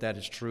song, but that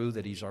is true,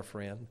 that He's our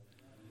friend.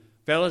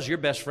 Fellas, your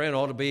best friend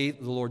ought to be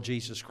the Lord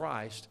Jesus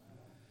Christ.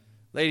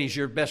 Ladies,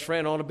 your best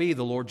friend ought to be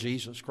the Lord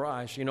Jesus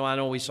Christ. You know, I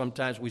know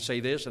sometimes we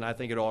say this, and I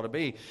think it ought to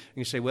be.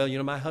 You say, well, you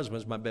know, my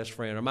husband's my best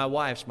friend, or my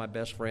wife's my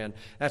best friend.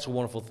 That's a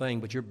wonderful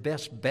thing, but your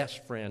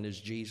best friend is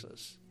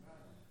Jesus.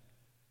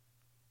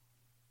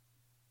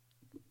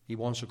 He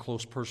wants a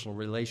close personal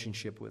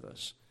relationship with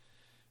us.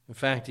 In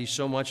fact, He's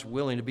so much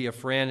willing to be a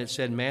friend. It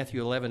said in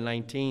Matthew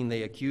 11:19,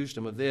 they accused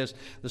Him of this.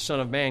 The Son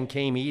of Man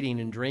came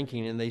eating and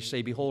drinking, and they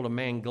say, behold, a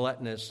man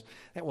gluttonous.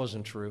 That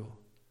wasn't true.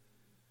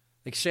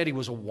 They said He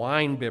was a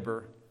wine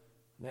bibber.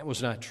 That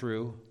was not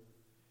true.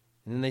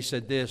 And then they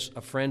said this,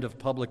 a friend of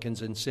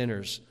publicans and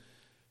sinners.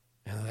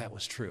 And that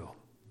was true.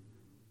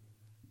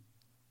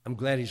 I'm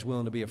glad He's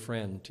willing to be a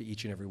friend to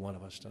each and every one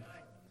of us tonight.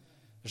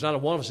 There's not a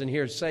one of us in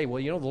here to say, well,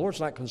 you know, the Lord's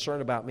not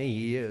concerned about me.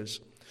 He is.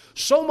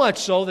 So much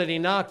so that He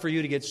knocked for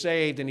you to get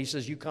saved, and He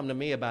says, you come to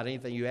me about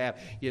anything you have.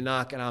 You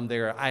knock, and I'm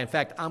there. In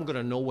fact, I'm going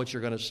to know what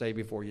you're going to say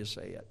before you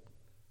say it.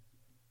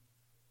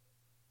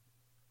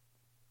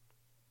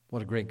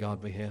 What a great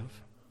God we have.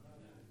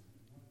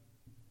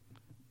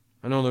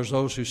 I know there's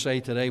those who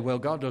say today, well,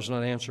 God does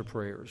not answer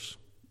prayers.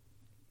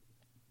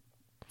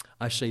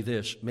 I say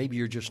this, maybe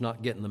you're just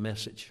not getting the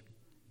message.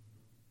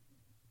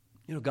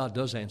 You know, God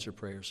does answer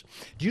prayers.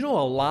 Do you know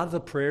a lot of the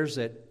prayers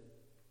that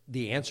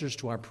the answers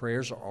to our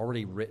prayers are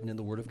already written in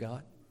the Word of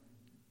God?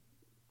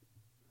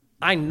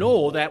 I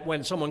know that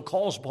when someone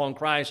calls upon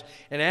Christ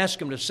and asks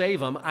Him to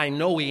save them, I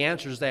know He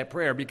answers that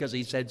prayer because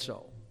He said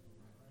so.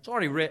 It's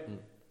already written.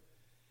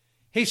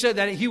 He said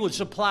that He would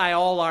supply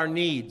all our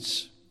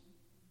needs.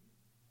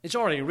 It's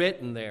already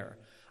written there.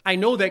 I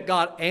know that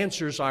God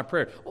answers our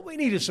prayer. Well, we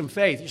needed some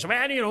faith. You say,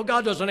 man,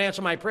 God doesn't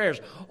answer my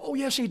prayers. Oh,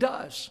 yes, He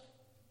does.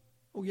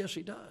 Oh, yes,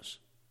 He does.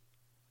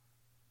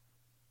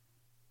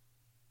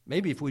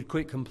 Maybe if we'd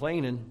quit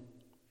complaining,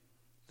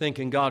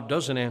 thinking God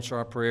doesn't answer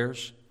our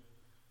prayers,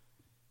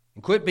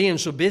 and quit being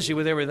so busy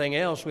with everything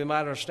else, we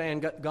might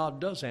understand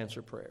God does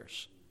answer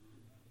prayers.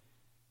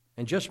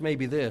 And just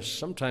maybe this,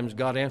 sometimes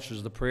God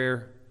answers the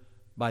prayer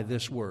by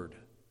this word,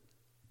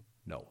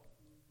 no.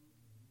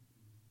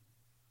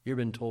 You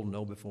ever been told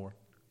no before?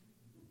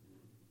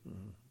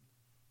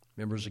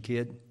 Remember as a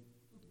kid?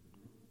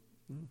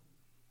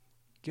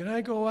 Can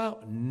I go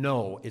out?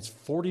 No, it's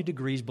 40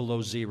 degrees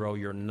below zero.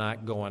 You're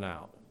not going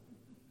out.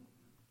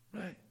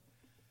 Right?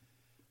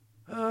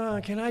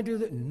 Can I do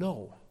that?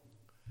 No.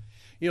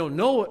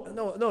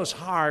 No, it's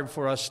hard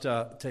for us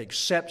to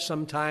accept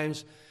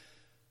sometimes.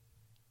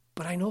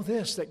 But I know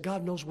this, that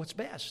God knows what's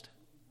best.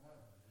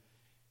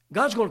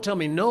 God's going to tell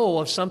me no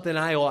of something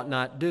I ought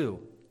not do.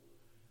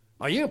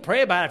 Well, you can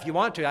pray about it if you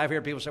want to. I've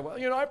heard people say,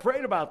 well, I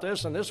prayed about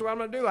this, and this is what I'm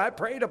going to do. I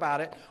prayed about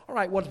it. All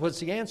right, what's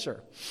the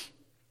answer?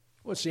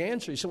 What's the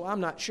answer? You say, well,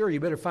 I'm not sure. You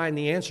better find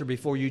the answer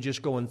before you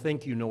just go and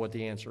think you know what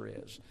the answer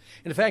is.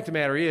 And the fact of the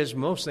matter is,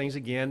 most things,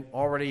 again,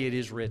 already it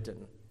is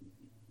written.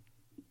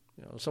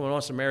 Someone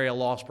wants to marry a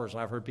lost person.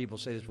 I've heard people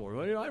say this before.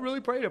 Well, I really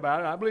prayed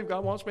about it. I believe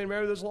God wants me to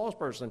marry this lost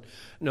person.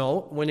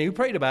 No, when you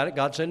prayed about it,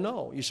 God said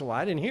no. You say, well,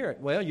 I didn't hear it.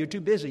 Well, you're too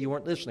busy. You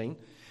weren't listening.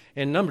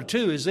 And number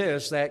two is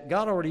this, that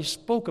God already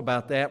spoke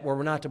about that, where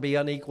we're not to be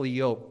unequally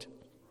yoked.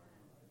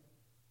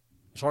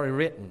 It's already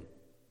written.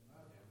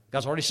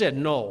 God's already said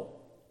no.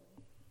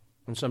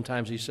 And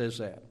sometimes He says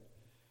that.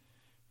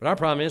 But our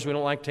problem is we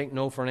don't like to take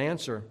no for an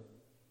answer.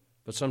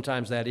 But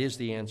sometimes that is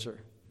the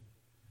answer.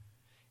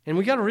 And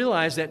we got to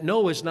realize that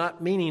no is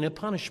not meaning a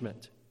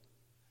punishment.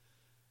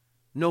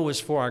 No is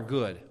for our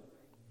good.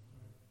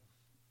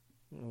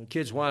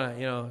 Kids want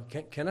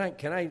to, can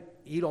I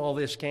eat all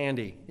this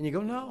candy? And you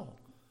go, no.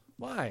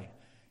 Why?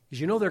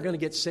 Because they're going to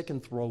get sick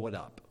and throw it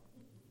up.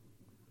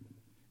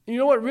 And you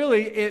know what,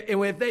 really,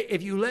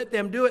 if you let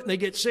them do it and they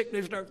get sick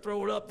and they start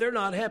throwing it up, they're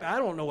not happy. I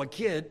don't know a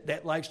kid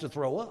that likes to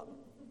throw up.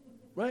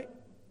 Right?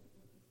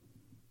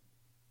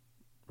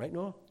 Right,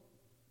 Noah?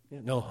 Yeah,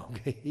 no,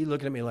 okay. He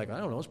looking at me like, I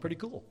don't know, it's pretty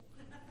cool.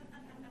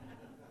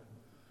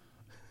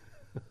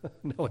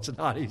 No, it's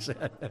not, he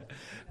said.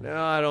 No,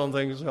 I don't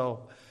think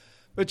so.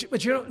 But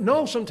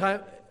no,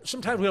 sometimes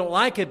we don't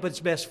like it, but it's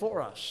best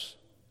for us.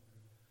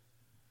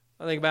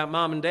 I think about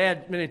Mom and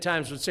Dad many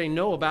times would say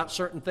no about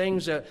certain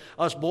things that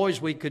us boys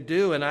we could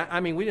do. And I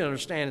mean, we didn't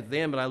understand it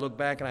then, but I look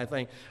back and I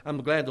think,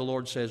 I'm glad the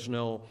Lord says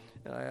no.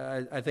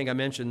 I think I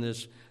mentioned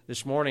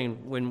this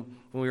morning when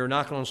we were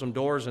knocking on some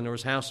doors and there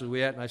was houses we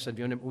had, and I said,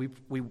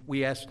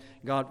 we asked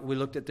God, we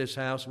looked at this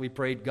house, we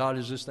prayed, God,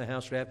 is this the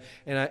house we have?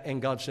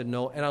 And God said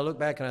no. And I look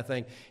back and I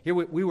think, here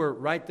we were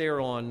right there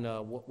on,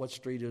 what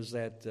street is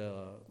that,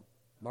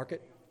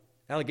 Market?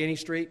 Allegheny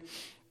Street.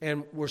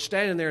 And we're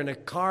standing there, and the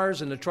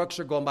cars and the trucks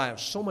are going by.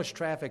 There's so much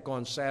traffic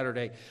on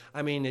Saturday.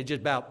 I mean, it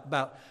just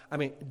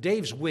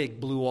Dave's wig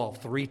blew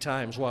off 3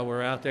 times while we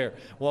were out there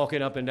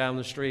walking up and down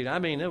the street. I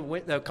mean,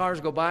 the cars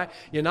go by.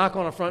 You knock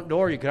on a front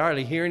door, you could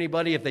hardly hear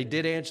anybody. If they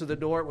did answer the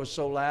door, it was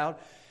so loud.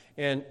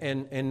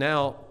 And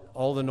now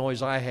all the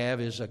noise I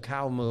have is a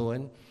cow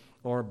mooing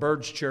or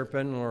birds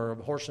chirping or a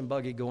horse and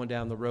buggy going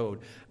down the road.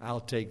 I'll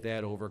take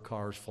that over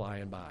cars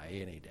flying by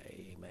any day.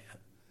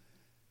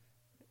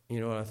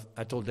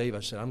 I told Dave,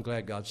 I said, I'm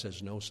glad God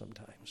says no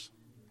sometimes.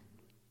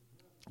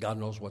 God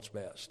knows what's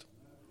best.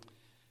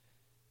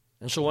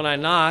 And so when I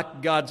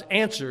knock, God's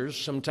answers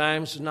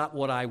sometimes is not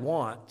what I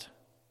want,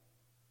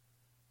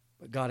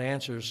 but God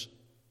answers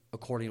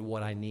according to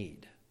what I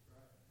need.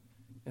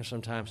 And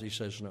sometimes He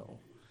says no.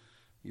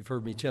 You've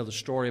heard me tell the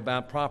story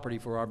about property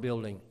for our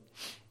building.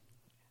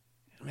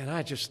 Man,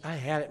 I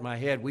had it in my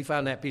head. We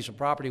found that piece of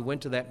property,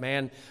 went to that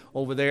man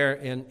over there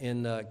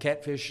in the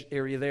Catfish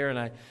area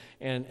there,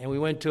 and we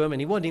went to him, and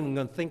he wasn't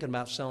even thinking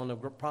about selling the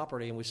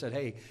property. And we said,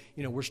 hey,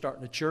 we're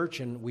starting a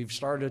church, and we've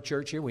started a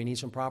church here. We need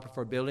some property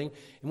for a building.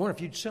 And wonder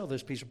if you'd sell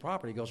this piece of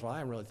property. He goes, well, I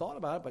haven't really thought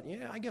about it, but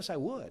yeah, I guess I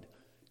would.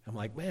 I'm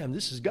like, man,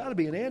 this has got to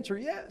be an answer,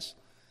 yes.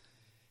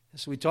 And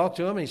so we talked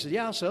to him, and he said,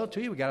 yeah, I'll sell it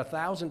to you. We got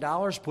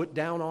 $1,000 put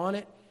down on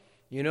it.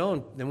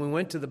 And then we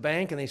went to the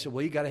bank, and they said,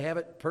 well, you got to have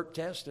it perk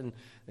test. And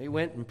they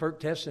went and perk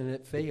tested, and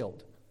it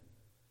failed.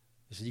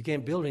 They said, you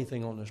can't build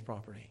anything on this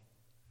property.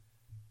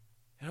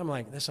 And I'm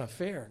like, that's not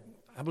fair.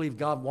 I believe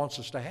God wants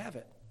us to have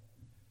it.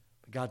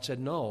 But God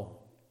said no.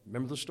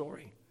 Remember the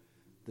story?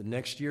 The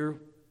next year,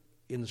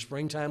 in the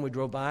springtime, we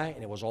drove by,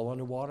 and it was all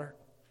underwater.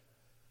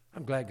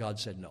 I'm glad God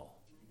said no.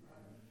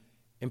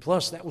 And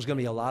plus, that was going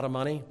to be a lot of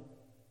money,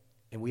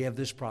 and we have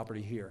this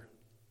property here.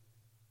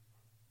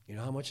 You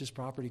know how much this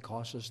property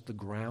cost us, the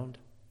ground?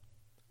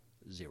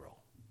 0.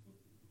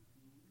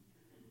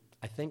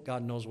 I think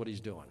God knows what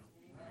He's doing.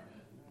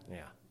 Yeah.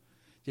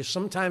 Just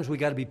sometimes we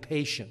got to be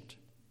patient.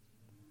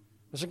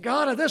 I said,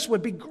 God, this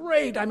would be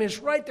great. I mean, it's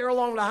right there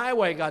along the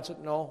highway. God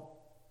said, no.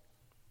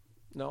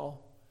 No.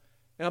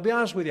 And I'll be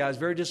honest with you, I was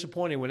very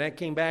disappointed when that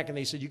came back and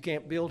they said, you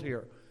can't build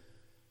here.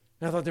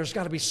 And I thought, there's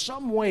got to be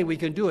some way we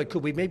can do it.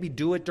 Could we maybe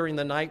do it during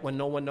the night when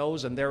no one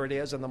knows, and there it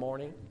is in the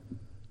morning?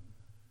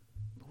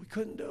 But we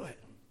couldn't do it.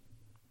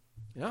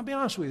 And I'll be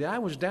honest with you, I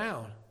was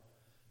down.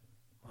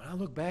 When I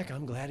look back,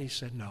 I'm glad he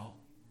said no.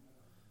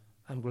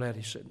 I'm glad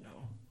he said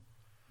no.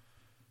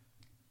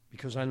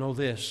 Because I know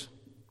this,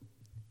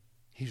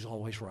 he's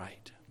always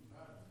right.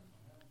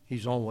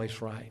 He's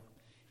always right.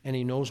 And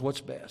he knows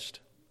what's best.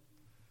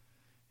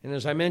 And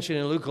as I mentioned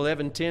in Luke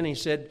 11:10, he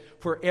said,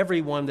 for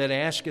everyone that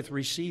asketh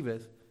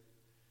receiveth.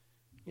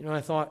 I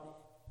thought,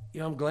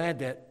 I'm glad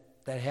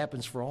that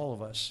happens for all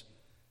of us.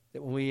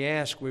 That when we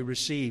ask, we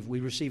receive. We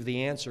receive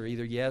the answer,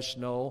 either yes,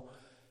 no,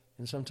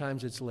 and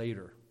sometimes it's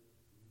later.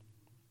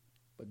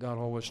 But God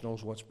always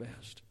knows what's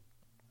best.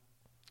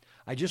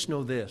 I just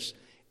know this.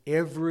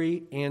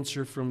 Every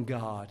answer from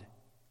God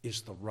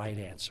is the right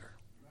answer.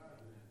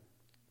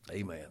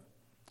 Amen.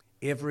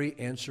 Every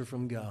answer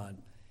from God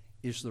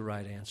is the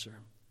right answer.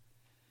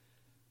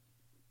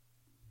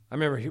 I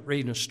remember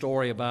reading a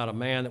story about a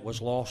man that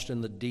was lost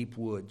in the deep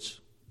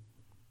woods.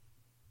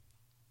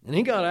 And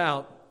he got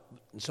out,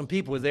 and some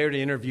people were there to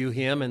interview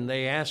him, and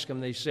they asked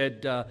him, they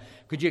said,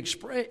 could you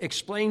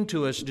explain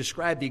to us,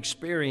 describe the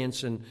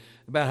experience and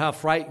about how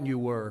frightened you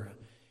were?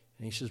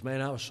 And he says, man,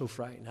 I was so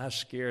frightened. I was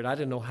scared. I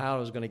didn't know how I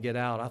was going to get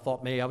out. I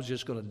thought maybe I was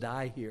just going to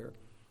die here.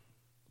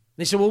 And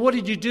they said, well, what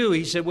did you do?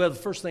 He said, well, the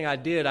first thing I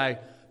did, I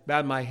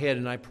bowed my head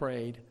and I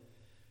prayed.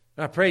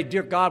 And I prayed,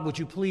 dear God, would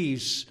you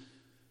please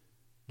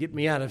get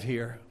me out of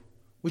here?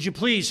 Would you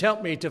please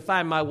help me to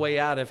find my way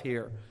out of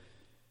here? And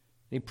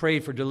he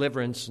prayed for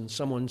deliverance, and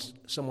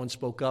someone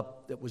spoke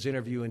up that was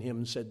interviewing him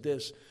and said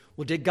this,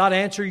 well, did God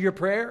answer your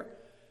prayer?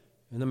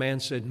 And the man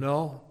said,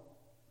 no.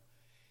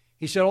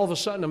 He said all of a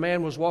sudden a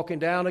man was walking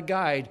down, a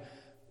guide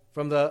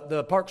from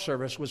the park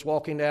service was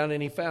walking down,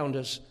 and he found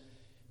us,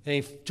 and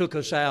he took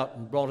us out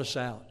and brought us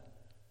out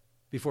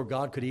before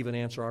God could even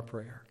answer our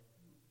prayer.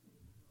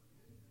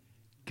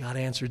 God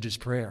answered his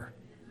prayer.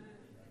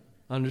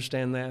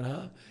 Understand that,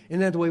 huh?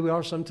 Isn't that the way we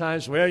are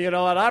sometimes? Well, you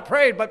know what? I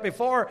prayed, but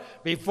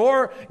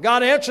before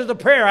God answered the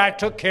prayer, I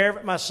took care of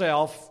it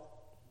myself.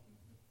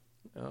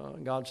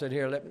 God said,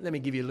 here, let me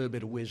give you a little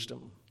bit of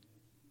wisdom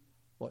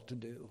what to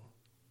do.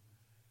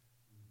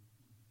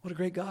 What a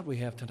great God we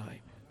have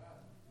tonight.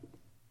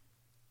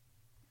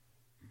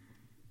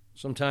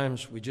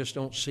 Sometimes we just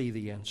don't see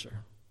the answer.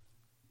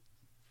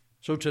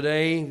 So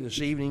today,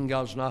 this evening,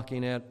 God's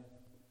knocking at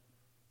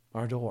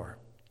our door.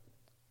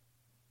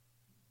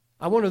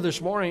 I wonder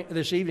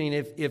this evening,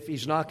 if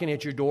he's knocking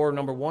at your door,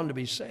 number one, to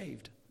be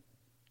saved.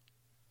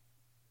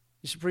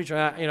 You say, preacher,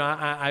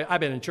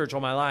 I've been in church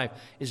all my life.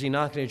 Is he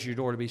knocking at your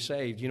door to be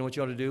saved? You know what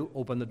you ought to do?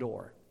 Open the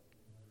door.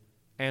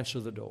 Answer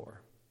the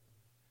door.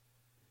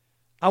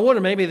 I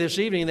wonder maybe this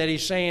evening that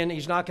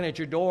he's knocking at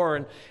your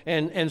door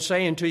and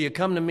saying to you,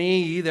 come to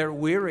me, ye that are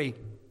weary.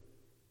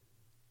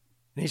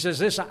 And he says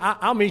this,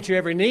 I'll meet your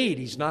every need.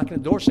 He's knocking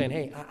at the door saying,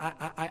 hey,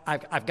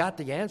 I've got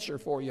the answer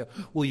for you.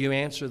 Will you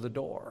answer the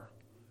door?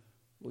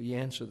 Will you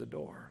answer the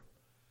door?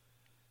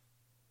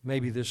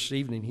 Maybe this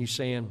evening he's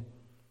saying,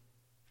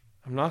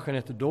 I'm knocking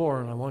at the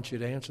door and I want you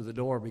to answer the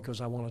door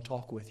because I want to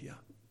talk with you.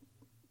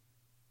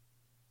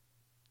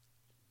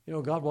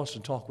 God wants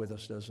to talk with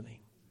us, doesn't he?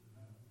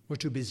 We're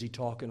too busy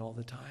talking all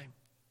the time.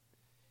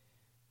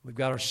 We've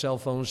got our cell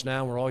phones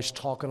now. We're always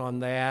talking on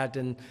that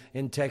and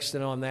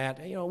texting on that.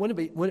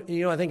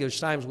 I think there's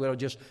times we'll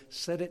just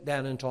set it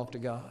down and talk to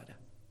God.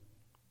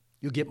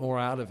 You'll get more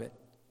out of it.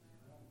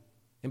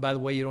 And by the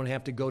way, you don't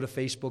have to go to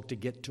Facebook to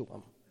get to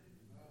him.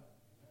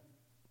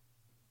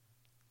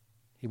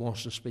 He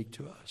wants to speak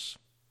to us.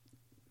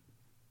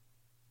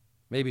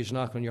 Maybe he's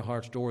knocking on your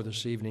heart's door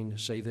this evening to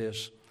say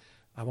this,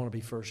 I want to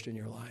be first in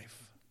your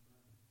life.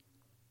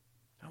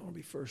 I want to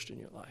be first in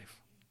your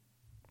life.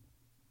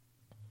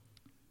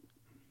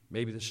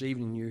 Maybe this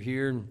evening you're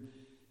here and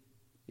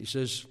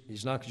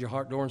he's knocking at your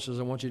heart door and says,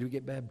 I want you to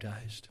get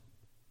baptized.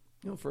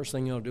 First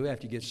thing you'll do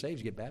after you get saved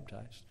is get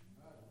baptized.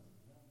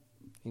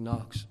 He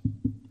knocks.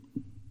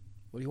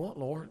 What do you want,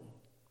 Lord?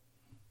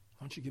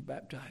 Why don't you get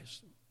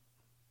baptized?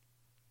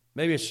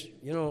 Maybe it's,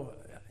 you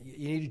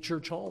need a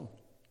church home.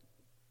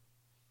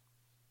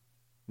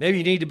 Maybe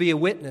you need to be a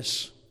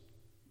witness.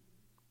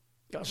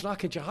 God's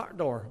knocking at your heart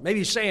door. Maybe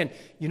he's saying,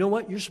 you know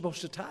what? You're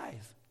supposed to tithe.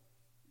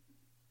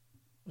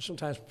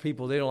 Sometimes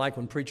people, they don't like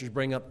when preachers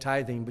bring up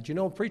tithing,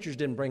 but preachers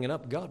didn't bring it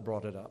up. God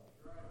brought it up.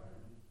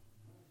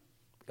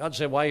 God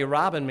said, why are you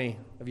robbing me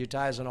of your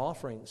tithes and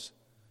offerings?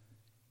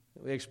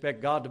 We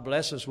expect God to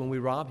bless us when we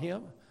rob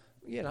him.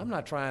 I'm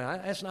not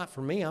trying. That's not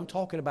for me. I'm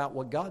talking about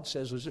what God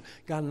says.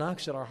 God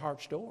knocks at our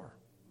heart's door.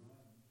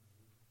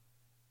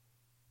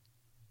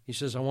 He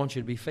says, I want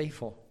you to be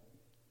faithful.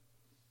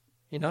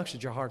 He knocks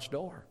at your heart's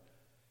door.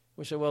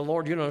 We say, well,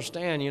 Lord, you don't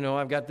understand.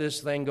 I've got this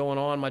thing going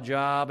on, my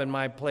job and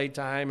my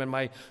playtime and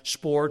my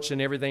sports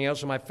and everything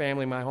else and my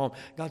family, my home.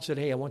 God said,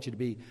 hey, I want you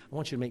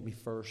to make me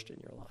first in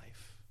your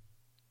life.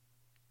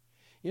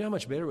 You know how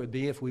much better it would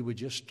be if we would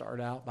just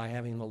start out by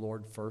having the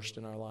Lord first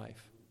in our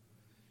life.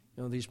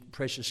 these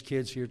precious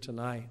kids here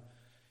tonight,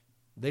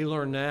 they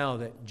learn now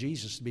that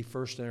Jesus will be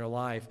first in their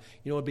life.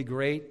 You know what would be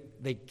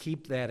great? They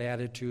keep that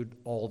attitude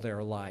all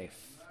their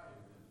life.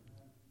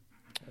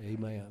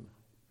 Amen.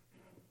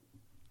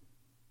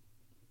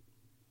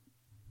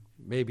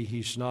 Maybe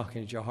He's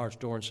knocking at your heart's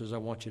door and says, I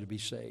want you to be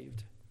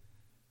saved.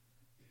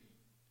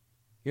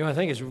 I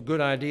think it's a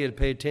good idea to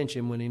pay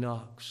attention when He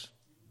knocks.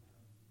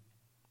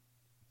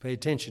 Pay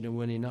attention to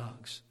when He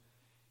knocks.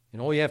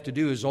 And all you have to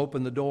do is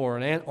open the door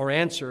or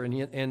answer,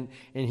 and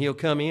He'll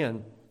come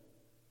in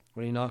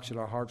when He knocks at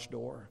our heart's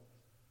door.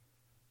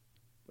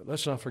 But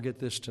let's not forget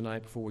this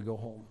tonight before we go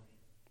home.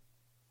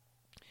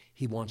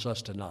 He wants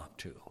us to knock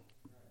too.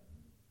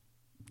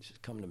 He says,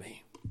 come to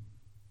me.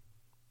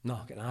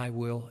 Knock, and I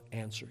will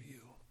answer you.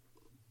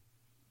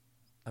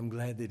 I'm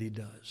glad that He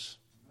does.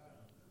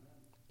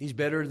 He's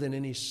better than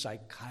any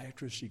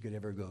psychiatrist you could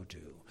ever go to.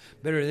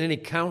 Better than any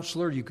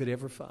counselor you could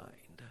ever find.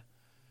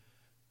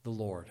 The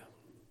Lord.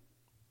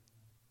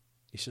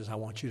 He says, I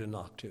want you to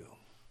knock too.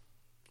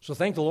 So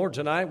thank the Lord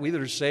tonight. We that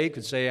are saved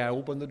could say, I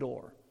opened the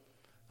door.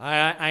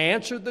 I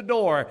answered the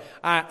door.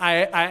 And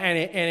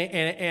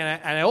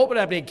I opened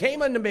up, and He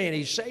came unto me, and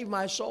He saved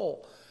my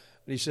soul.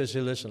 But He says, hey,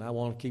 listen, I'm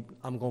going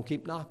to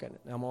keep knocking.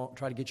 I'm going to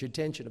try to get your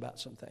attention about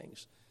some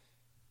things.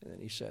 And then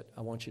He said,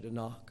 I want you to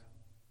knock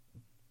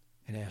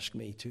and ask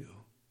me too.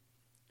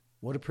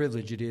 What a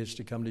privilege it is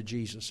to come to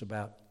Jesus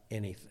about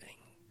anything.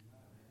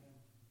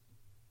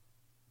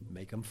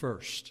 Make Him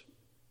first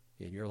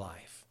in your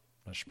life.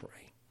 Let's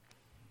pray.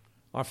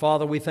 Our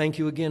Father, we thank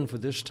You again for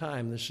this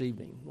time this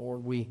evening.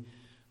 Lord,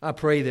 I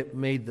pray that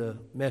made the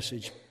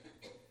message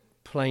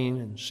plain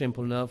and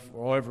simple enough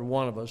for every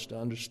one of us to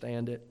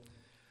understand it.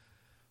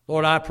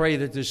 Lord, I pray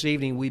that this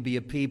evening we be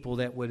a people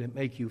that would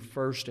make You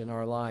first in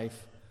our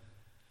life.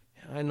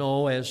 I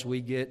know as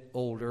we get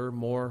older,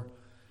 more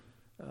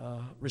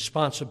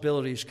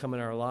responsibilities come in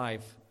our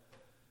life.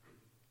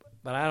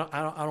 But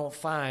I don't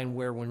find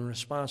where when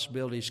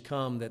responsibilities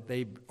come that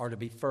they are to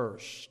be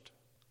first.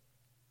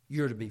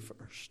 You're to be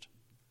first.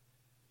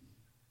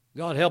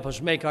 God, help us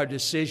make our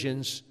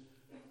decisions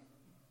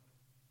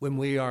when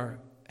we are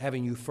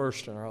having You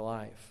first in our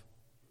life.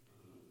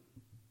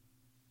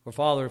 For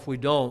Father, if we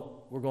don't,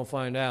 we're going to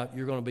find out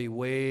You're going to be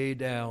way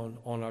down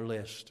on our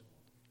list.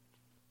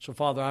 So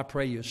Father, I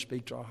pray You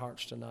speak to our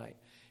hearts tonight.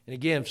 And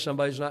again, if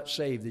somebody's not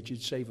saved, that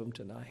You'd save them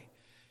tonight.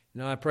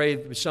 I pray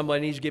if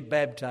somebody needs to get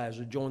baptized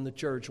or join the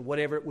church or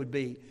whatever it would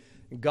be,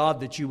 and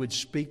God, that You would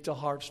speak to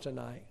hearts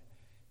tonight,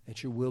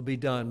 that Your will be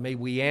done. May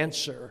we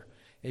answer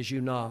as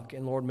You knock.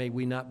 And Lord, may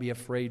we not be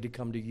afraid to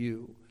come to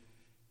You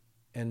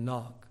and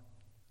knock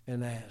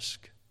and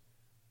ask,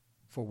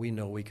 for we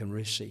know we can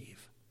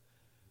receive.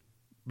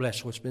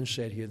 Bless what's been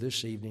said here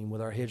this evening.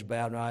 With our heads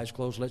bowed and our eyes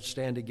closed, let's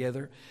stand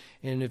together.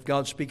 And if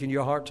God's speaking to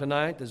your heart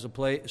tonight, as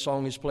a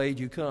song is played,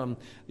 you come.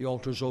 The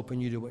altar's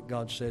open. You do what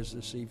God says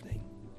this evening.